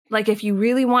green. Like, if you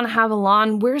really want to have a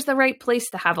lawn, where's the right place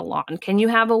to have a lawn? Can you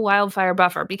have a wildfire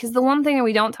buffer? Because the one thing that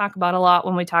we don't talk about a lot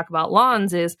when we talk about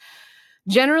lawns is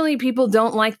generally people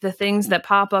don't like the things that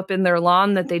pop up in their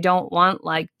lawn that they don't want,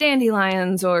 like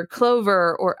dandelions or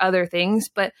clover or other things.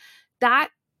 But that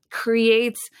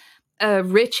creates a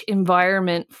rich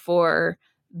environment for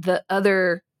the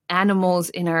other animals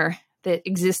that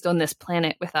exist on this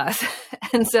planet with us.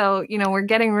 And so, we're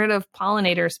getting rid of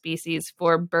pollinator species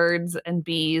for birds and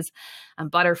bees and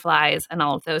butterflies and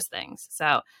all of those things.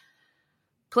 So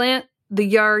plant the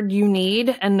yard you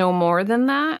need and no more than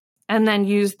that, and then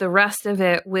use the rest of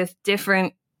it with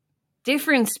different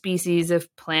species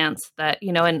of plants that,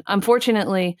 and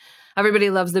unfortunately, everybody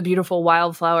loves the beautiful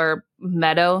wildflower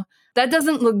meadow. That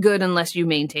doesn't look good unless you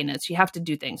maintain it. So you have to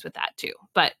do things with that too.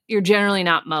 But you're generally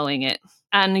not mowing it.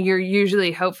 And you're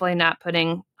usually, hopefully, not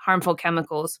putting harmful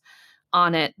chemicals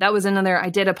on it. That was I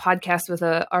did a podcast with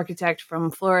an architect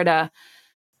from Florida.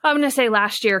 I'm going to say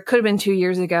last year, could have been 2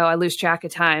 years ago. I lose track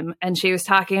of time. And she was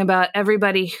talking about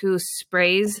everybody who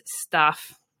sprays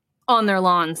stuff on their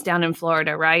lawns down in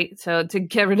Florida, right? So to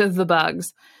get rid of the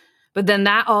bugs. But then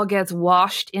that all gets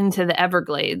washed into the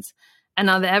Everglades. And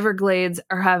now the Everglades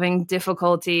are having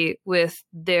difficulty with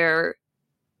their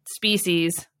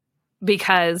species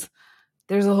because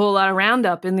there's a whole lot of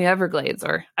Roundup in the Everglades,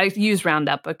 or I use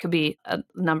Roundup, but it could be a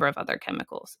number of other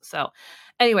chemicals. So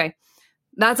anyway,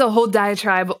 that's a whole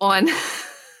diatribe on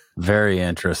very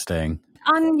interesting.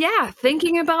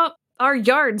 Thinking about our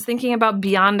yards, thinking about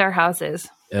beyond our houses.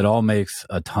 It all makes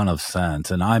a ton of sense.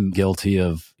 And I'm guilty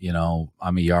of,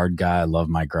 I'm a yard guy. I love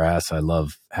my grass. I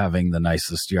love having the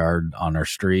nicest yard on our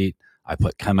street. I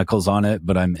put chemicals on it,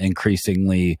 but I'm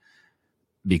increasingly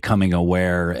becoming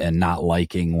aware and not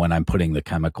liking when I'm putting the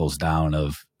chemicals down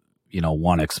of,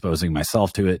 1, exposing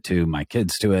myself to it, 2, my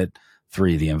kids to it,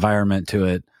 3, the environment to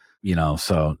it,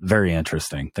 so very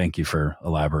interesting. Thank you for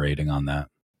elaborating on that.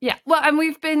 Yeah. Well, and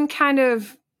we've been kind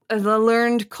of a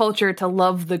learned culture to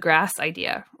love the grass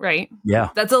idea, right? Yeah.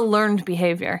 That's a learned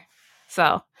behavior.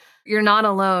 So you're not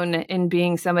alone in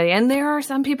being somebody. And there are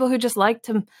some people who just like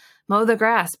to mow the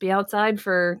grass, be outside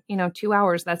for, 2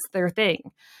 hours. That's their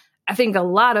thing. I think a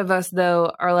lot of us,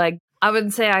 though, are like, I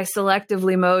would say I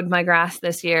selectively mowed my grass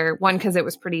this year. 1, because it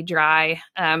was pretty dry.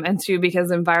 And 2,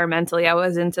 because environmentally, I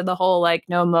was into the whole like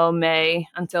no mow May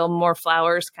until more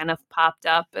flowers kind of popped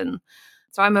up. And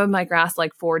so I mowed my grass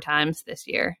like 4 times this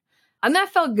year. And that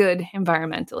felt good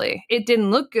environmentally. It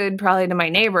didn't look good probably to my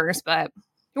neighbors, but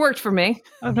it worked for me.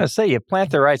 I was going to say, you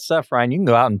plant the right stuff, Ryan. You can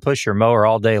go out and push your mower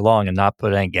all day long and not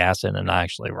put any gas in and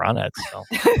actually run it. So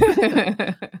you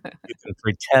can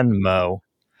pretend mow.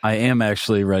 I am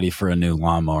actually ready for a new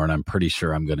lawnmower, and I'm pretty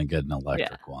sure I'm going to get an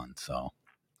electric one. So,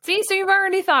 see, so you've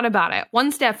already thought about it.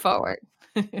 One step forward.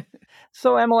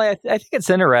 So, Emily, I think it's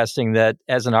interesting that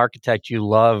as an architect, you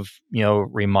love,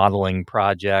 remodeling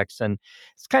projects. And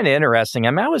it's kind of interesting.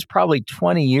 I was probably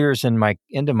 20 years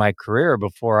into my career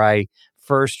before I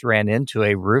first ran into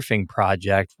a roofing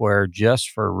project where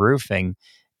just for roofing,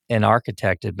 an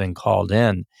architect had been called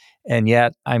in. And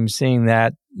yet I'm seeing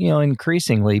that,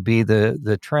 increasingly be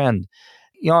the trend.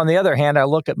 On the other hand, I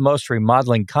look at most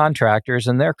remodeling contractors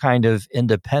and they're kind of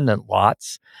independent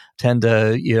lots, tend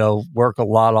to, work a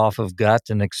lot off of gut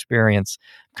and experience.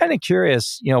 I'm kind of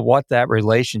curious, what that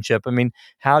relationship,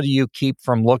 how do you keep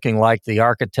from looking like the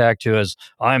architect who is,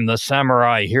 I'm the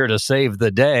samurai here to save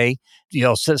the day,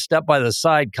 step by the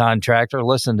side contractor,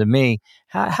 listen to me.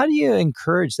 How do you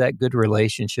encourage that good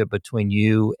relationship between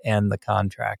you and the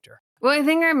contractor? Well, I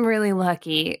think I'm really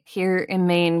lucky. Here in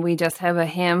Maine, we just have a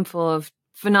handful of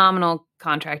phenomenal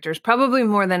contractors, probably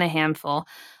more than a handful.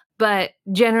 But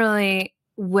generally,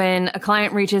 when a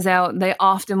client reaches out, they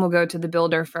often will go to the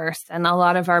builder first. And a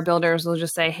lot of our builders will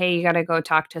just say, hey, you got to go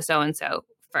talk to so-and-so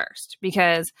first,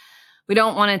 because we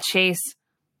don't want to chase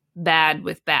bad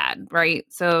with bad, right?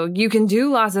 So you can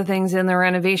do lots of things in the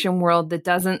renovation world that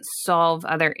doesn't solve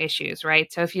other issues,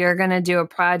 right? So if you're going to do a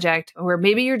project where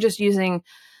maybe you're just using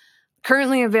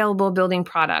currently available building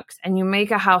products and you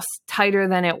make a house tighter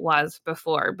than it was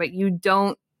before, but you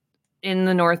don't, in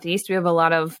the Northeast, we have a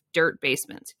lot of dirt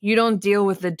basements. You don't deal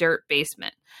with the dirt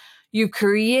basement. You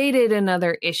created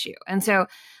another issue. And so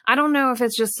I don't know if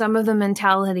it's just some of the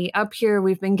mentality up here.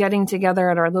 We've been getting together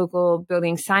at our local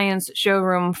building science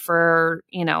showroom for,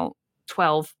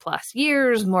 12 plus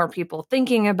years, more people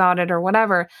thinking about it or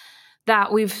whatever,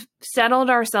 that we've settled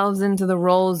ourselves into the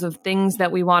roles of things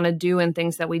that we want to do and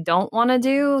things that we don't want to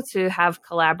do to have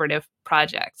collaborative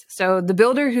projects. So the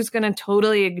builder who's going to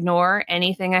totally ignore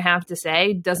anything I have to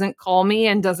say doesn't call me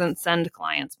and doesn't send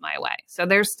clients my way. So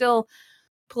there's still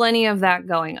plenty of that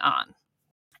going on.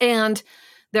 And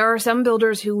there are some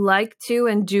builders who like to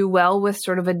and do well with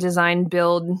sort of a design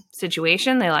build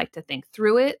situation. They like to think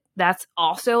through it. That's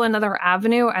also another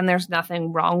avenue, and there's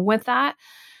nothing wrong with that,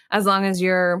 as long as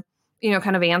you're,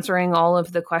 kind of answering all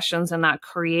of the questions and not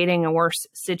creating a worse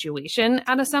situation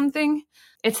out of something.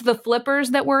 It's the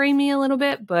flippers that worry me a little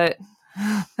bit, but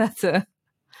that's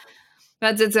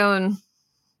its own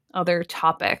other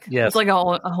topic. Yes. It's like a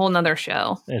whole nother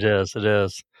show. It is. It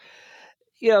is.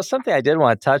 Something I did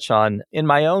want to touch on in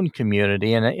my own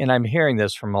community, and I'm hearing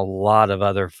this from a lot of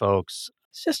other folks,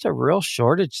 it's just a real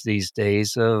shortage these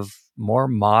days of more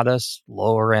modest,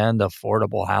 lower end,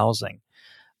 affordable housing.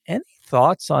 Any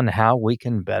thoughts on how we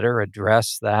can better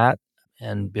address that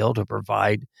and be able to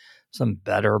provide some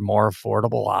better, more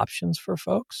affordable options for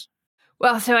folks?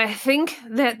 Well, so I think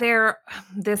that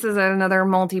this is another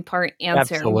multi-part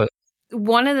answer. Absolutely.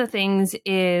 One of the things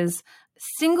is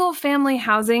single family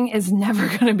housing is never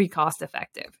going to be cost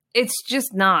effective. It's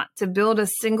just not. To build a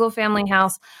single family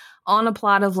house on a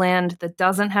plot of land that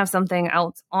doesn't have something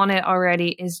else on it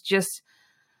already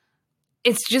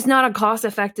it's just not a cost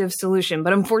effective solution.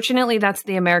 But unfortunately, that's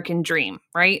the American dream,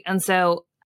 right? And so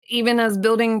even as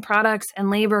building products and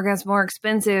labor gets more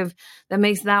expensive, that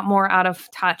makes that more out of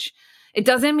touch. It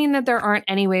doesn't mean that there aren't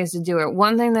any ways to do it.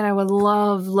 One thing that I would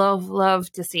love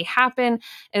to see happen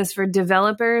is for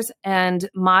developers and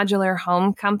modular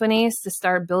home companies to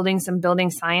start building some building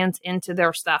science into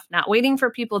their stuff, not waiting for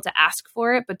people to ask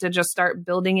for it, but to just start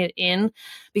building it in,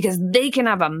 because they can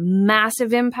have a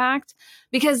massive impact,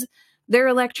 because their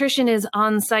electrician is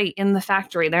on site in the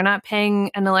factory. They're not paying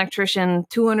an electrician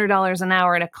 $200 an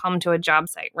hour to come to a job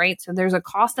site, right? So there's a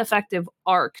cost-effective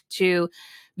arc to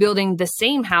building the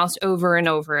same house over and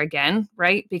over again,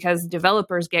 right? Because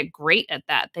developers get great at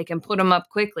that. They can put them up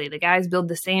quickly. The guys build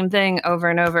the same thing over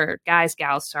and over. Guys,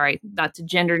 gals, sorry, not to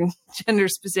gender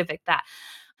specific that.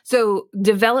 So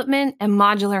development and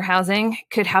modular housing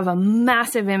could have a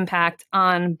massive impact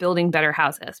on building better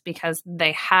houses because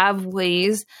they have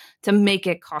ways to make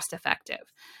it cost effective.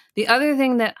 The other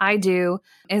thing that I do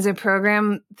is a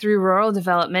program through rural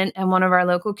development and one of our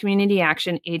local community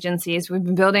action agencies. We've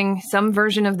been building some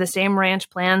version of the same ranch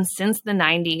plan since the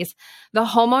 90s. The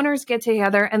homeowners get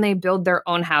together and they build their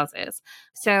own houses.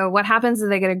 So what happens is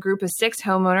they get a group of 6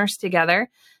 homeowners together.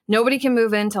 Nobody can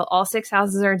move in until all 6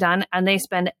 houses are done, and they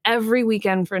spend every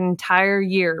weekend for an entire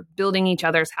year building each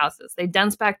other's houses. They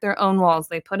dense back their own walls.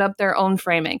 They put up their own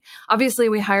framing. Obviously,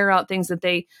 we hire out things that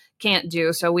they can't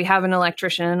do. So we have an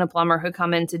electrician and a plumber who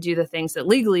come in to do the things that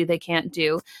legally they can't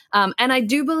do. And I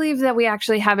do believe that we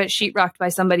actually have it sheetrocked by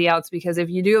somebody else, because if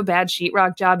you do a bad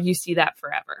sheetrock job, you see that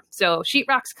forever. So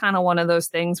sheetrock's kind of one of those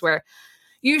things where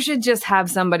you should just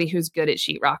have somebody who's good at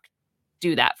sheetrock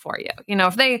do that for you.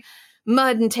 If they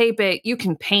mud and tape it, you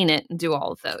can paint it and do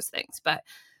all of those things. But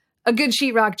a good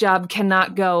sheetrock job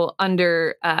cannot go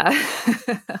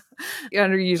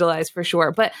underutilized for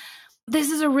sure. But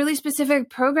this is a really specific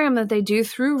program that they do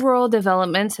through rural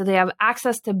development. So they have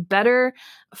access to better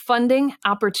funding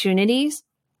opportunities.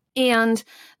 And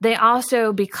they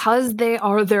also, because they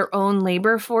are their own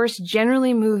labor force,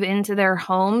 generally move into their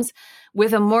homes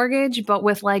with a mortgage, but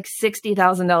with like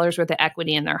 $60,000 worth of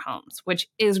equity in their homes, which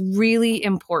is really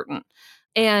important.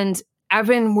 And I've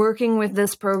been working with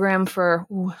this program for,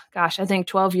 I think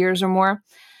 12 years or more.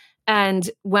 And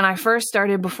when I first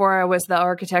started, before I was the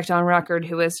architect on record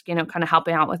who was, kind of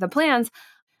helping out with the plans,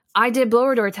 I did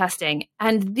blower door testing.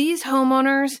 And these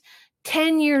homeowners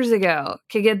 10 years ago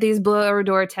could get these blower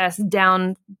door tests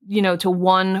down, to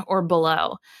 1 or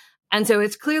below. And so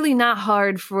it's clearly not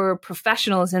hard for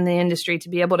professionals in the industry to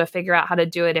be able to figure out how to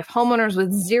do it. If homeowners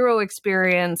with zero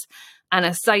experience and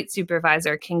a site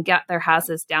supervisor can get their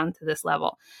houses down to this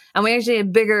level. And we actually had a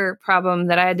bigger problem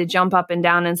that I had to jump up and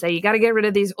down and say, you got to get rid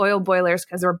of these oil boilers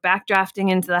because we're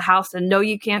backdrafting into the house. And no,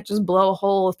 you can't just blow a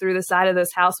hole through the side of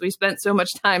this house. We spent so much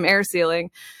time air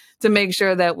sealing to make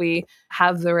sure that we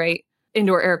have the right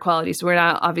indoor air quality. So we're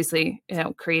not obviously,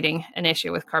 creating an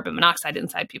issue with carbon monoxide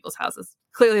inside people's houses.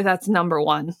 Clearly that's number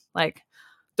one. Like,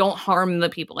 don't harm the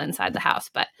people inside the house.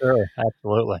 But Sure,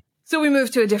 absolutely. so we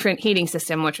moved to a different heating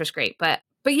system, which was great. But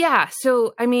yeah,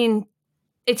 so I mean,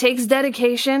 it takes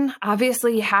dedication.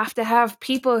 Obviously, you have to have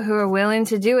people who are willing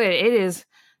to do it. It is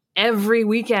every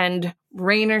weekend,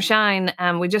 rain or shine.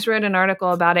 We just wrote an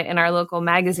article about it in our local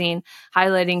magazine,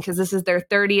 highlighting because this is their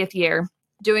 30th year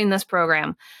doing this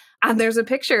program. And there's a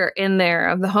picture in there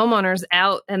of the homeowners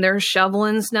out and they're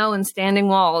shoveling snow and standing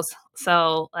walls.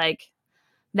 So like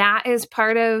that is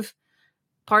part of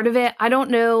it. I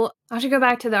don't know. I have to go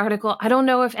back to the article. I don't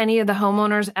know if any of the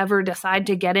homeowners ever decide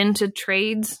to get into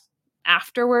trades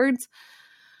afterwards.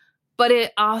 But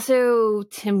it also,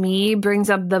 to me,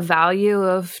 brings up the value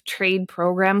of trade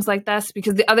programs like this.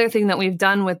 Because the other thing that we've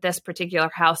done with this particular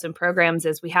house and programs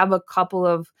is we have a couple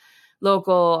of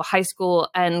local high school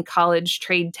and college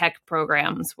trade tech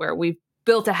programs where we've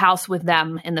built a house with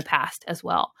them in the past as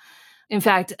well. In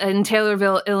fact, in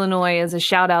Taylorville, Illinois, as a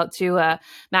shout out to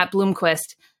Matt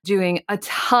Bloomquist, doing a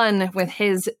ton with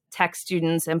his tech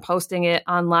students and posting it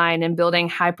online and building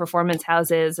high performance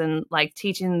houses and like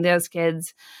teaching those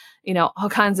kids, all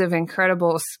kinds of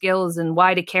incredible skills and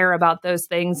why to care about those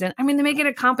things. And I mean, they make it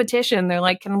a competition. They're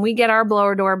like, can we get our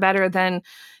blower door better than,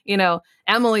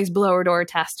 Emily's blower door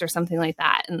test or something like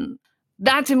that? And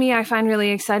that to me, I find really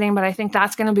exciting, but I think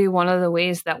that's going to be one of the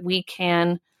ways that we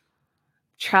can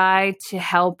try to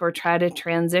help or try to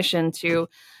transition to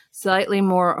slightly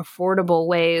more affordable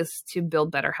ways to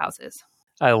build better houses.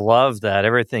 I love that.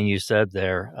 Everything you said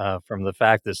there, from the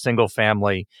fact that single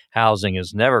family housing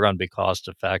is never going to be cost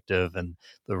effective, and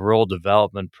the rural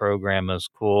development program is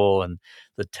cool. And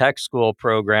the tech school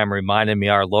program reminded me,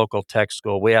 our local tech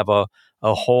school, we have a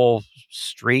whole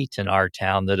street in our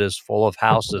town that is full of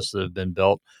houses that have been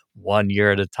built 1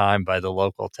 year at a time by the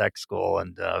local tech school,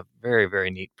 and very,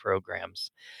 very neat programs.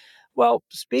 Well,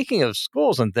 speaking of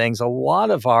schools and things, a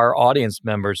lot of our audience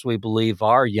members, we believe,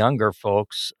 are younger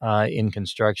folks in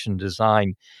construction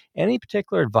design. Any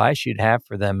particular advice you'd have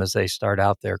for them as they start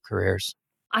out their careers?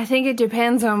 I think it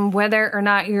depends on whether or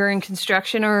not you're in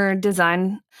construction or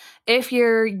design. If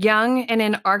you're young and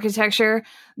in architecture,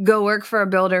 go work for a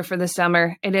builder for the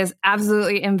summer. It is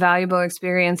absolutely invaluable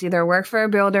experience. Either work for a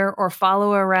builder or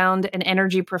follow around an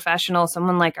energy professional,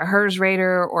 someone like a HERS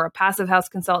rater or a passive house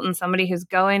consultant, somebody who's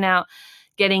going out,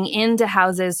 getting into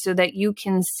houses so that you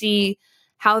can see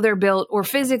how they're built, or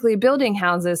physically building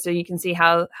houses so you can see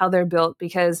how they're built,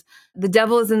 because the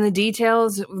devil is in the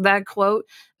details. That quote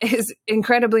is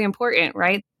incredibly important,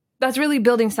 right? That's really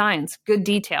building science, good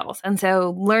details. And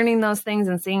so learning those things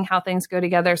and seeing how things go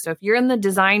together. So if you're in the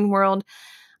design world,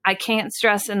 I can't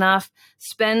stress enough,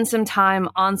 spend some time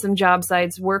on some job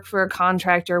sites, work for a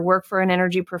contractor, work for an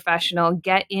energy professional,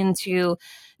 get into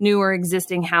new or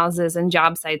existing houses and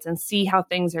job sites and see how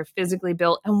things are physically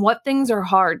built and what things are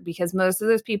hard, because most of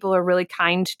those people are really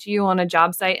kind to you on a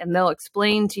job site and they'll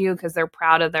explain to you because they're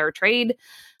proud of their trade.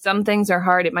 Some things are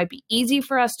hard. It might be easy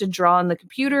for us to draw on the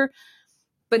computer,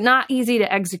 but not easy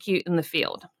to execute in the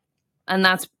field. And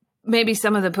that's maybe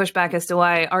some of the pushback as to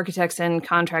why architects and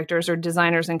contractors, or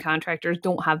designers and contractors,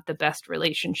 don't have the best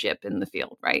relationship in the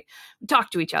field, right?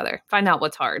 Talk to each other, find out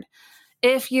what's hard.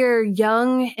 If you're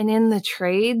young and in the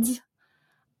trades,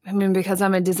 I mean, because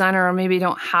I'm a designer, or maybe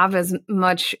don't have as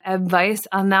much advice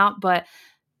on that, but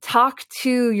talk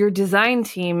to your design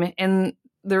team in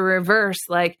the reverse.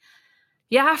 Like,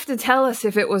 you have to tell us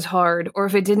if it was hard, or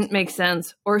if it didn't make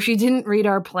sense, or if you didn't read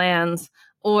our plans,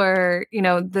 or,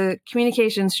 the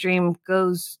communication stream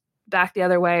goes back the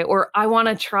other way, or I want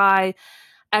to try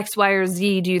X, Y, or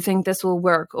Z. Do you think this will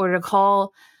work? Or to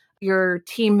call your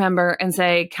team member and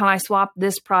say, can I swap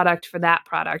this product for that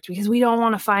product? Because we don't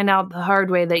want to find out the hard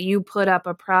way that you put up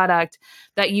a product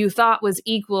that you thought was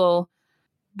equal,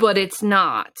 but it's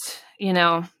not.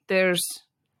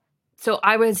 So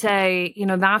I would say,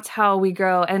 that's how we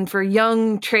grow. And for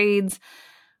young trades,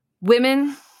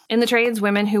 women in the trades,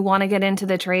 women who want to get into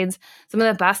the trades, some of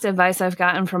the best advice I've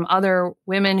gotten from other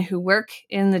women who work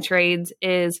in the trades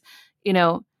is,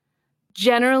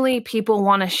 generally people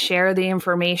want to share the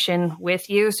information with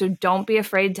you. So don't be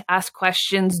afraid to ask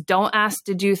questions. Don't ask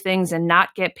to do things and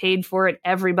not get paid for it.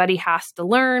 Everybody has to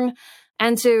learn.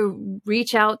 And to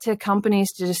reach out to companies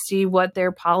to see what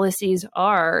their policies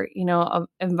are,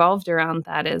 involved around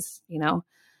that is,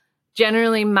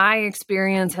 Generally, my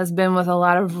experience has been with a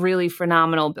lot of really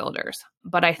phenomenal builders.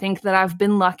 But I think that I've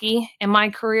been lucky in my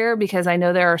career because I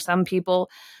know there are some people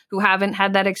who haven't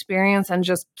had that experience and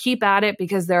just keep at it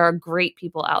because there are great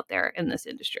people out there in this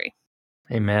industry.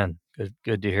 Amen.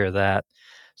 Good to hear that.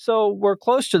 So we're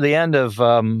close to the end of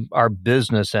our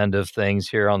business end of things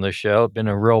here on the show. It's been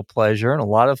a real pleasure and a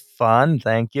lot of fun.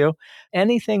 Thank you.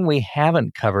 Anything we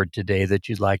haven't covered today that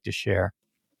you'd like to share?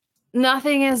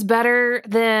 Nothing is better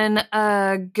than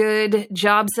a good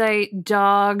job site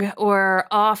dog or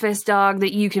office dog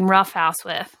that you can roughhouse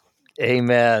with.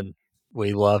 Amen.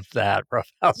 We love that.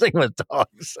 Roughhousing with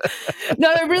dogs.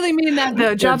 No, I really mean that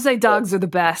though. Job site dogs are the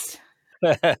best.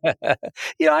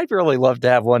 I'd really love to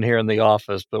have one here in the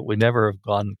office, but we never have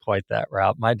gone quite that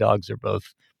route. My dogs are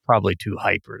both probably too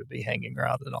hyper to be hanging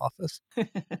around an office.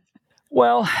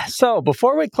 Well, so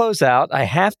before we close out, I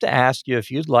have to ask you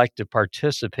if you'd like to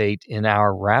participate in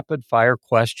our rapid fire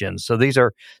questions. So these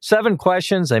are 7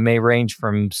 questions. They may range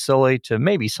from silly to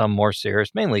maybe some more serious,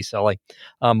 mainly silly.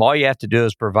 All you have to do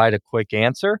is provide a quick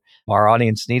answer. Our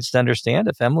audience needs to understand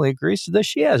if Emily agrees to this,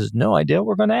 she has no idea what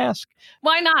we're going to ask.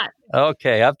 Why not?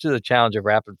 Okay, up to the challenge of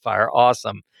rapid fire.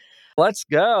 Awesome. Let's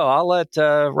go. I'll let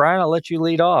Ryan, I'll let you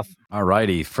lead off. All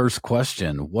righty. First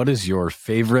question. What is your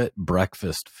favorite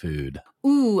breakfast food?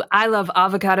 Ooh, I love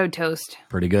avocado toast.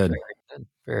 Pretty good.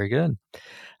 Very good.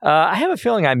 I have a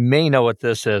feeling I may know what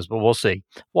this is, but we'll see.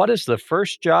 What is the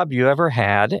first job you ever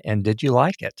had, and did you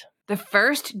like it? The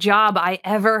first job I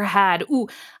ever had.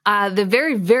 The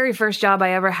very, very first job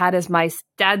I ever had is my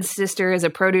dad's sister is a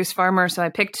produce farmer, so I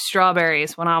picked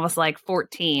strawberries when I was like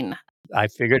 14. I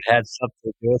figured it had something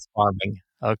to do with farming.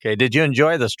 Okay. Did you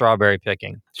enjoy the strawberry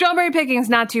picking? Strawberry picking is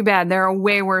not too bad. There are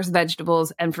way worse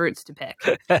vegetables and fruits to pick.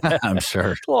 I'm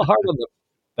sure. It's a little hard on the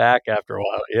back after a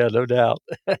while. Yeah, no doubt.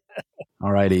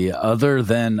 All righty. Other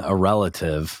than a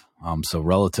relative, so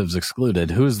relatives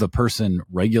excluded, who is the person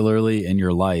regularly in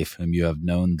your life whom you have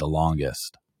known the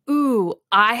longest? Ooh,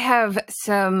 I have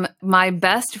my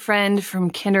best friend from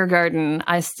kindergarten.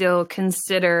 I still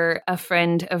consider a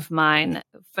friend of mine,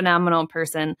 phenomenal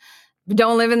person. We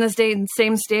don't live in the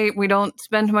same state. We don't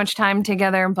spend much time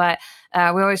together, but we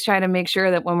always try to make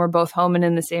sure that when we're both home and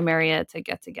in the same area to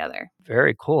get together.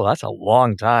 Very cool. That's a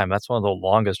long time. That's one of the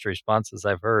longest responses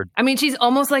I've heard. I mean, she's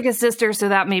almost like a sister, so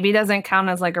that maybe doesn't count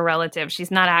as like a relative.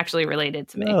 She's not actually related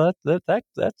to me. No, that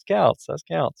counts. That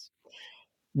counts.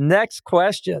 Next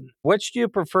question. Which do you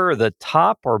prefer, the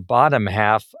top or bottom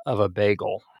half of a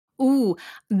bagel? Ooh,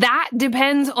 that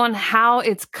depends on how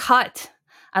it's cut.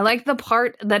 I like the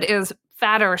part that is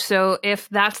fatter. So if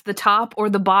that's the top or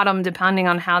the bottom, depending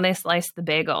on how they slice the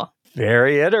bagel.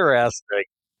 Very interesting.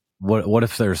 What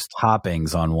if there's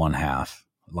toppings on one half?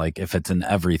 Like if it's an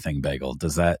everything bagel,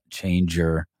 does that change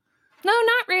your... No,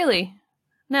 not really.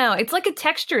 No, it's like a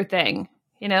texture thing,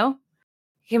 you know?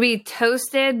 It can be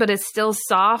toasted, but it's still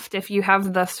soft if you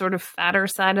have the sort of fatter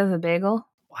side of the bagel.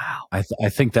 Wow. I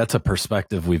think that's a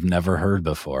perspective we've never heard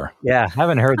before. Yeah,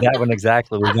 haven't heard that one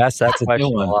exactly. We've asked that question a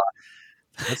lot.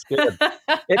 That's good.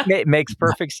 It makes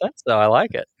perfect sense, though. I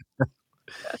like it.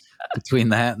 Between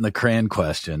that and the crayon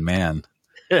question, man.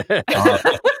 Yeah,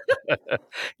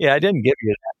 I didn't give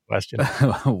you that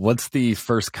question. What's the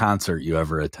first concert you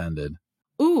ever attended?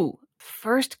 Ooh,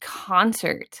 first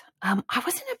concert. I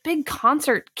wasn't a big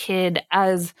concert kid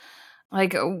as,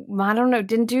 like, I don't know,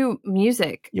 didn't do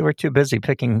music. You were too busy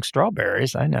picking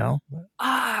strawberries, I know.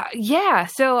 Yeah.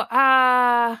 So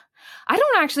I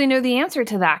don't actually know the answer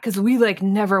to that because we, like,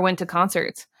 never went to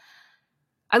concerts.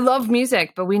 I love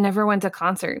music, but we never went to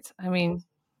concerts. I mean,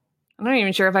 I'm not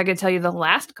even sure if I could tell you the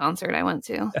last concert I went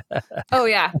to. Oh,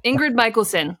 yeah. Ingrid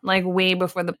Michaelson, like way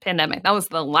before the pandemic. That was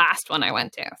the last one I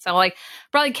went to. So, like,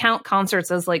 probably count concerts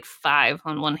as like 5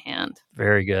 on one hand.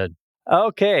 Very good.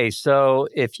 Okay. So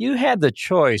if you had the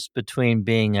choice between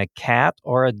being a cat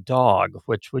or a dog,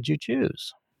 which would you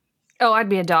choose? Oh, I'd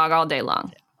be a dog all day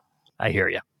long. I hear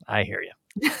you.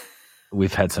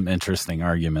 We've had some interesting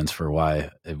arguments for why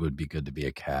it would be good to be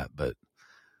a cat, but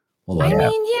I mean, yeah,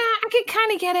 I could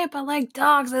kind of get it, but like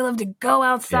dogs, they love to go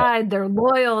outside. Yeah. They're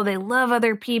loyal. They love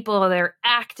other people. They're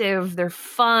active. They're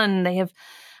fun.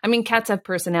 Cats have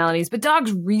personalities, but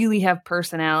dogs really have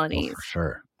personalities. Oh, for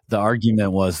sure. The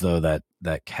argument was, though,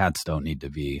 that cats don't need to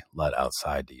be let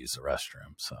outside to use the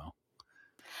restroom. So,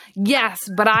 yes,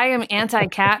 but I am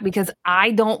anti-cat because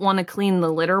I don't want to clean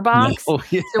the litter box. No,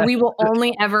 yeah. So we will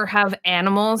only ever have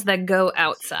animals that go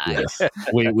outside. Yes,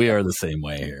 we are the same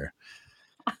way here.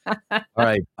 All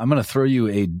right, I'm going to throw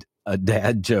you a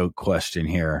dad joke question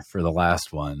here for the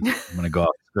last one. I'm going to go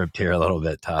off script here a little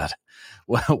bit, Todd.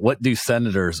 What do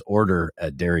senators order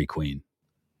at Dairy Queen?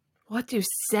 What do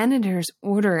senators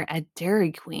order at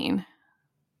Dairy Queen?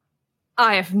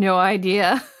 I have no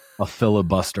idea. A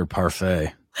filibuster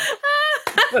parfait.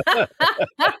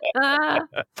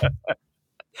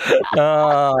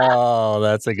 Oh,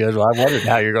 that's a good one. I wondered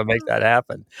how you're going to make that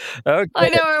happen. Okay. I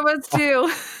know I was too.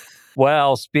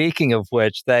 Well, speaking of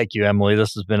which, thank you, Emily.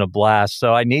 This has been a blast.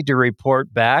 So I need to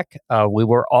report back. We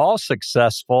were all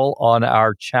successful on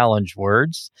our challenge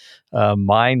words.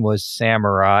 Mine was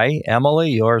samurai.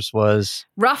 Emily, yours was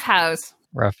Roughhouse.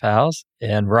 roughhouse.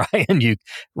 And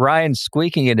Ryan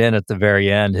squeaking it in at the very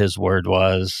end. His word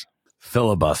was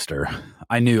Filibuster.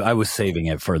 I knew I was saving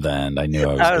it for the end. I knew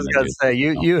I was going to say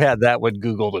you had that one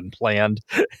Googled and planned.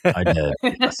 I did.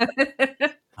 Yes.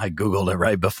 I Googled it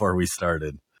right before we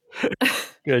started.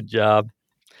 Good job.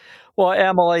 Well,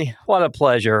 Emily, what a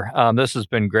pleasure. This has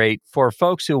been great. For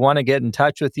folks who want to get in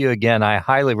touch with you, again, I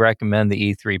highly recommend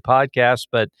the E3 podcast.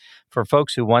 But for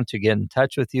folks who want to get in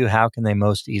touch with you, how can they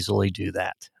most easily do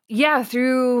that? Yeah,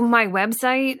 through my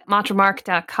website,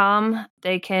 matramark.com.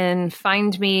 They can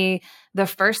find me the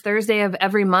first Thursday of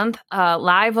every month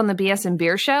live on the BS and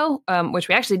Beer Show, which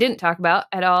we actually didn't talk about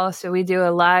at all. So we do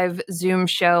a live Zoom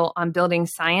show on building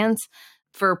science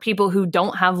for people who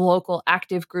don't have local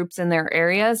active groups in their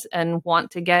areas and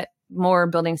want to get more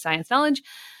building science knowledge.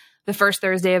 The first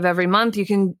Thursday of every month, you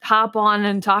can hop on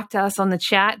and talk to us on the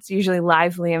chat. It's usually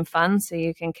lively and fun, so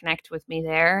you can connect with me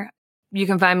there. You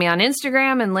can find me on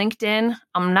Instagram and LinkedIn.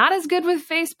 I'm not as good with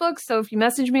Facebook, so if you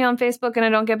message me on Facebook and I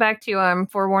don't get back to you, I'm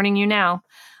forewarning you now.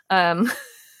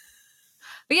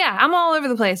 But yeah, I'm all over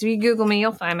the place. If you Google me,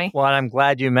 you'll find me. Well, I'm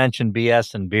glad you mentioned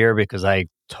BS and beer because I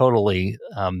totally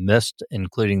missed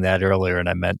including that earlier, and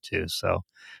I meant to. So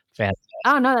fantastic.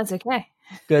 Oh, no, that's okay.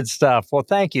 Good stuff. Well,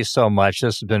 thank you so much.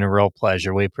 This has been a real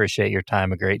pleasure. We appreciate your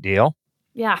time a great deal.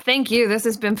 Yeah, thank you. This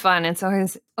has been fun. It's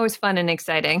always fun and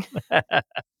exciting.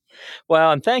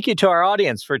 Well, and thank you to our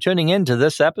audience for tuning in to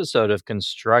this episode of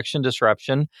Construction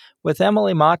Disruption with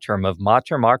Emily Mottram of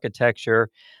Mottram Architecture,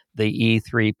 the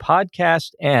E3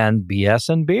 podcast, and BS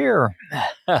and Beer.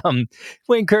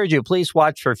 We encourage you, please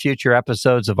watch for future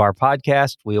episodes of our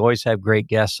podcast. We always have great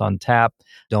guests on tap.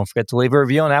 Don't forget to leave a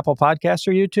review on Apple Podcasts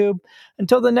or YouTube.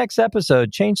 Until the next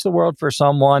episode, change the world for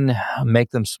someone,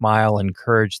 make them smile,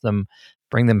 encourage them,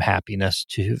 bring them happiness,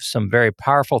 to some very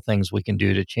powerful things we can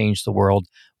do to change the world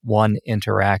one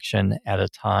interaction at a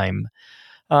time.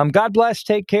 God bless.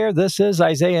 Take care. This is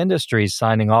Isaiah Industries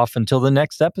signing off until the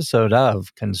next episode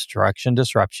of Construction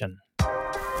Disruption.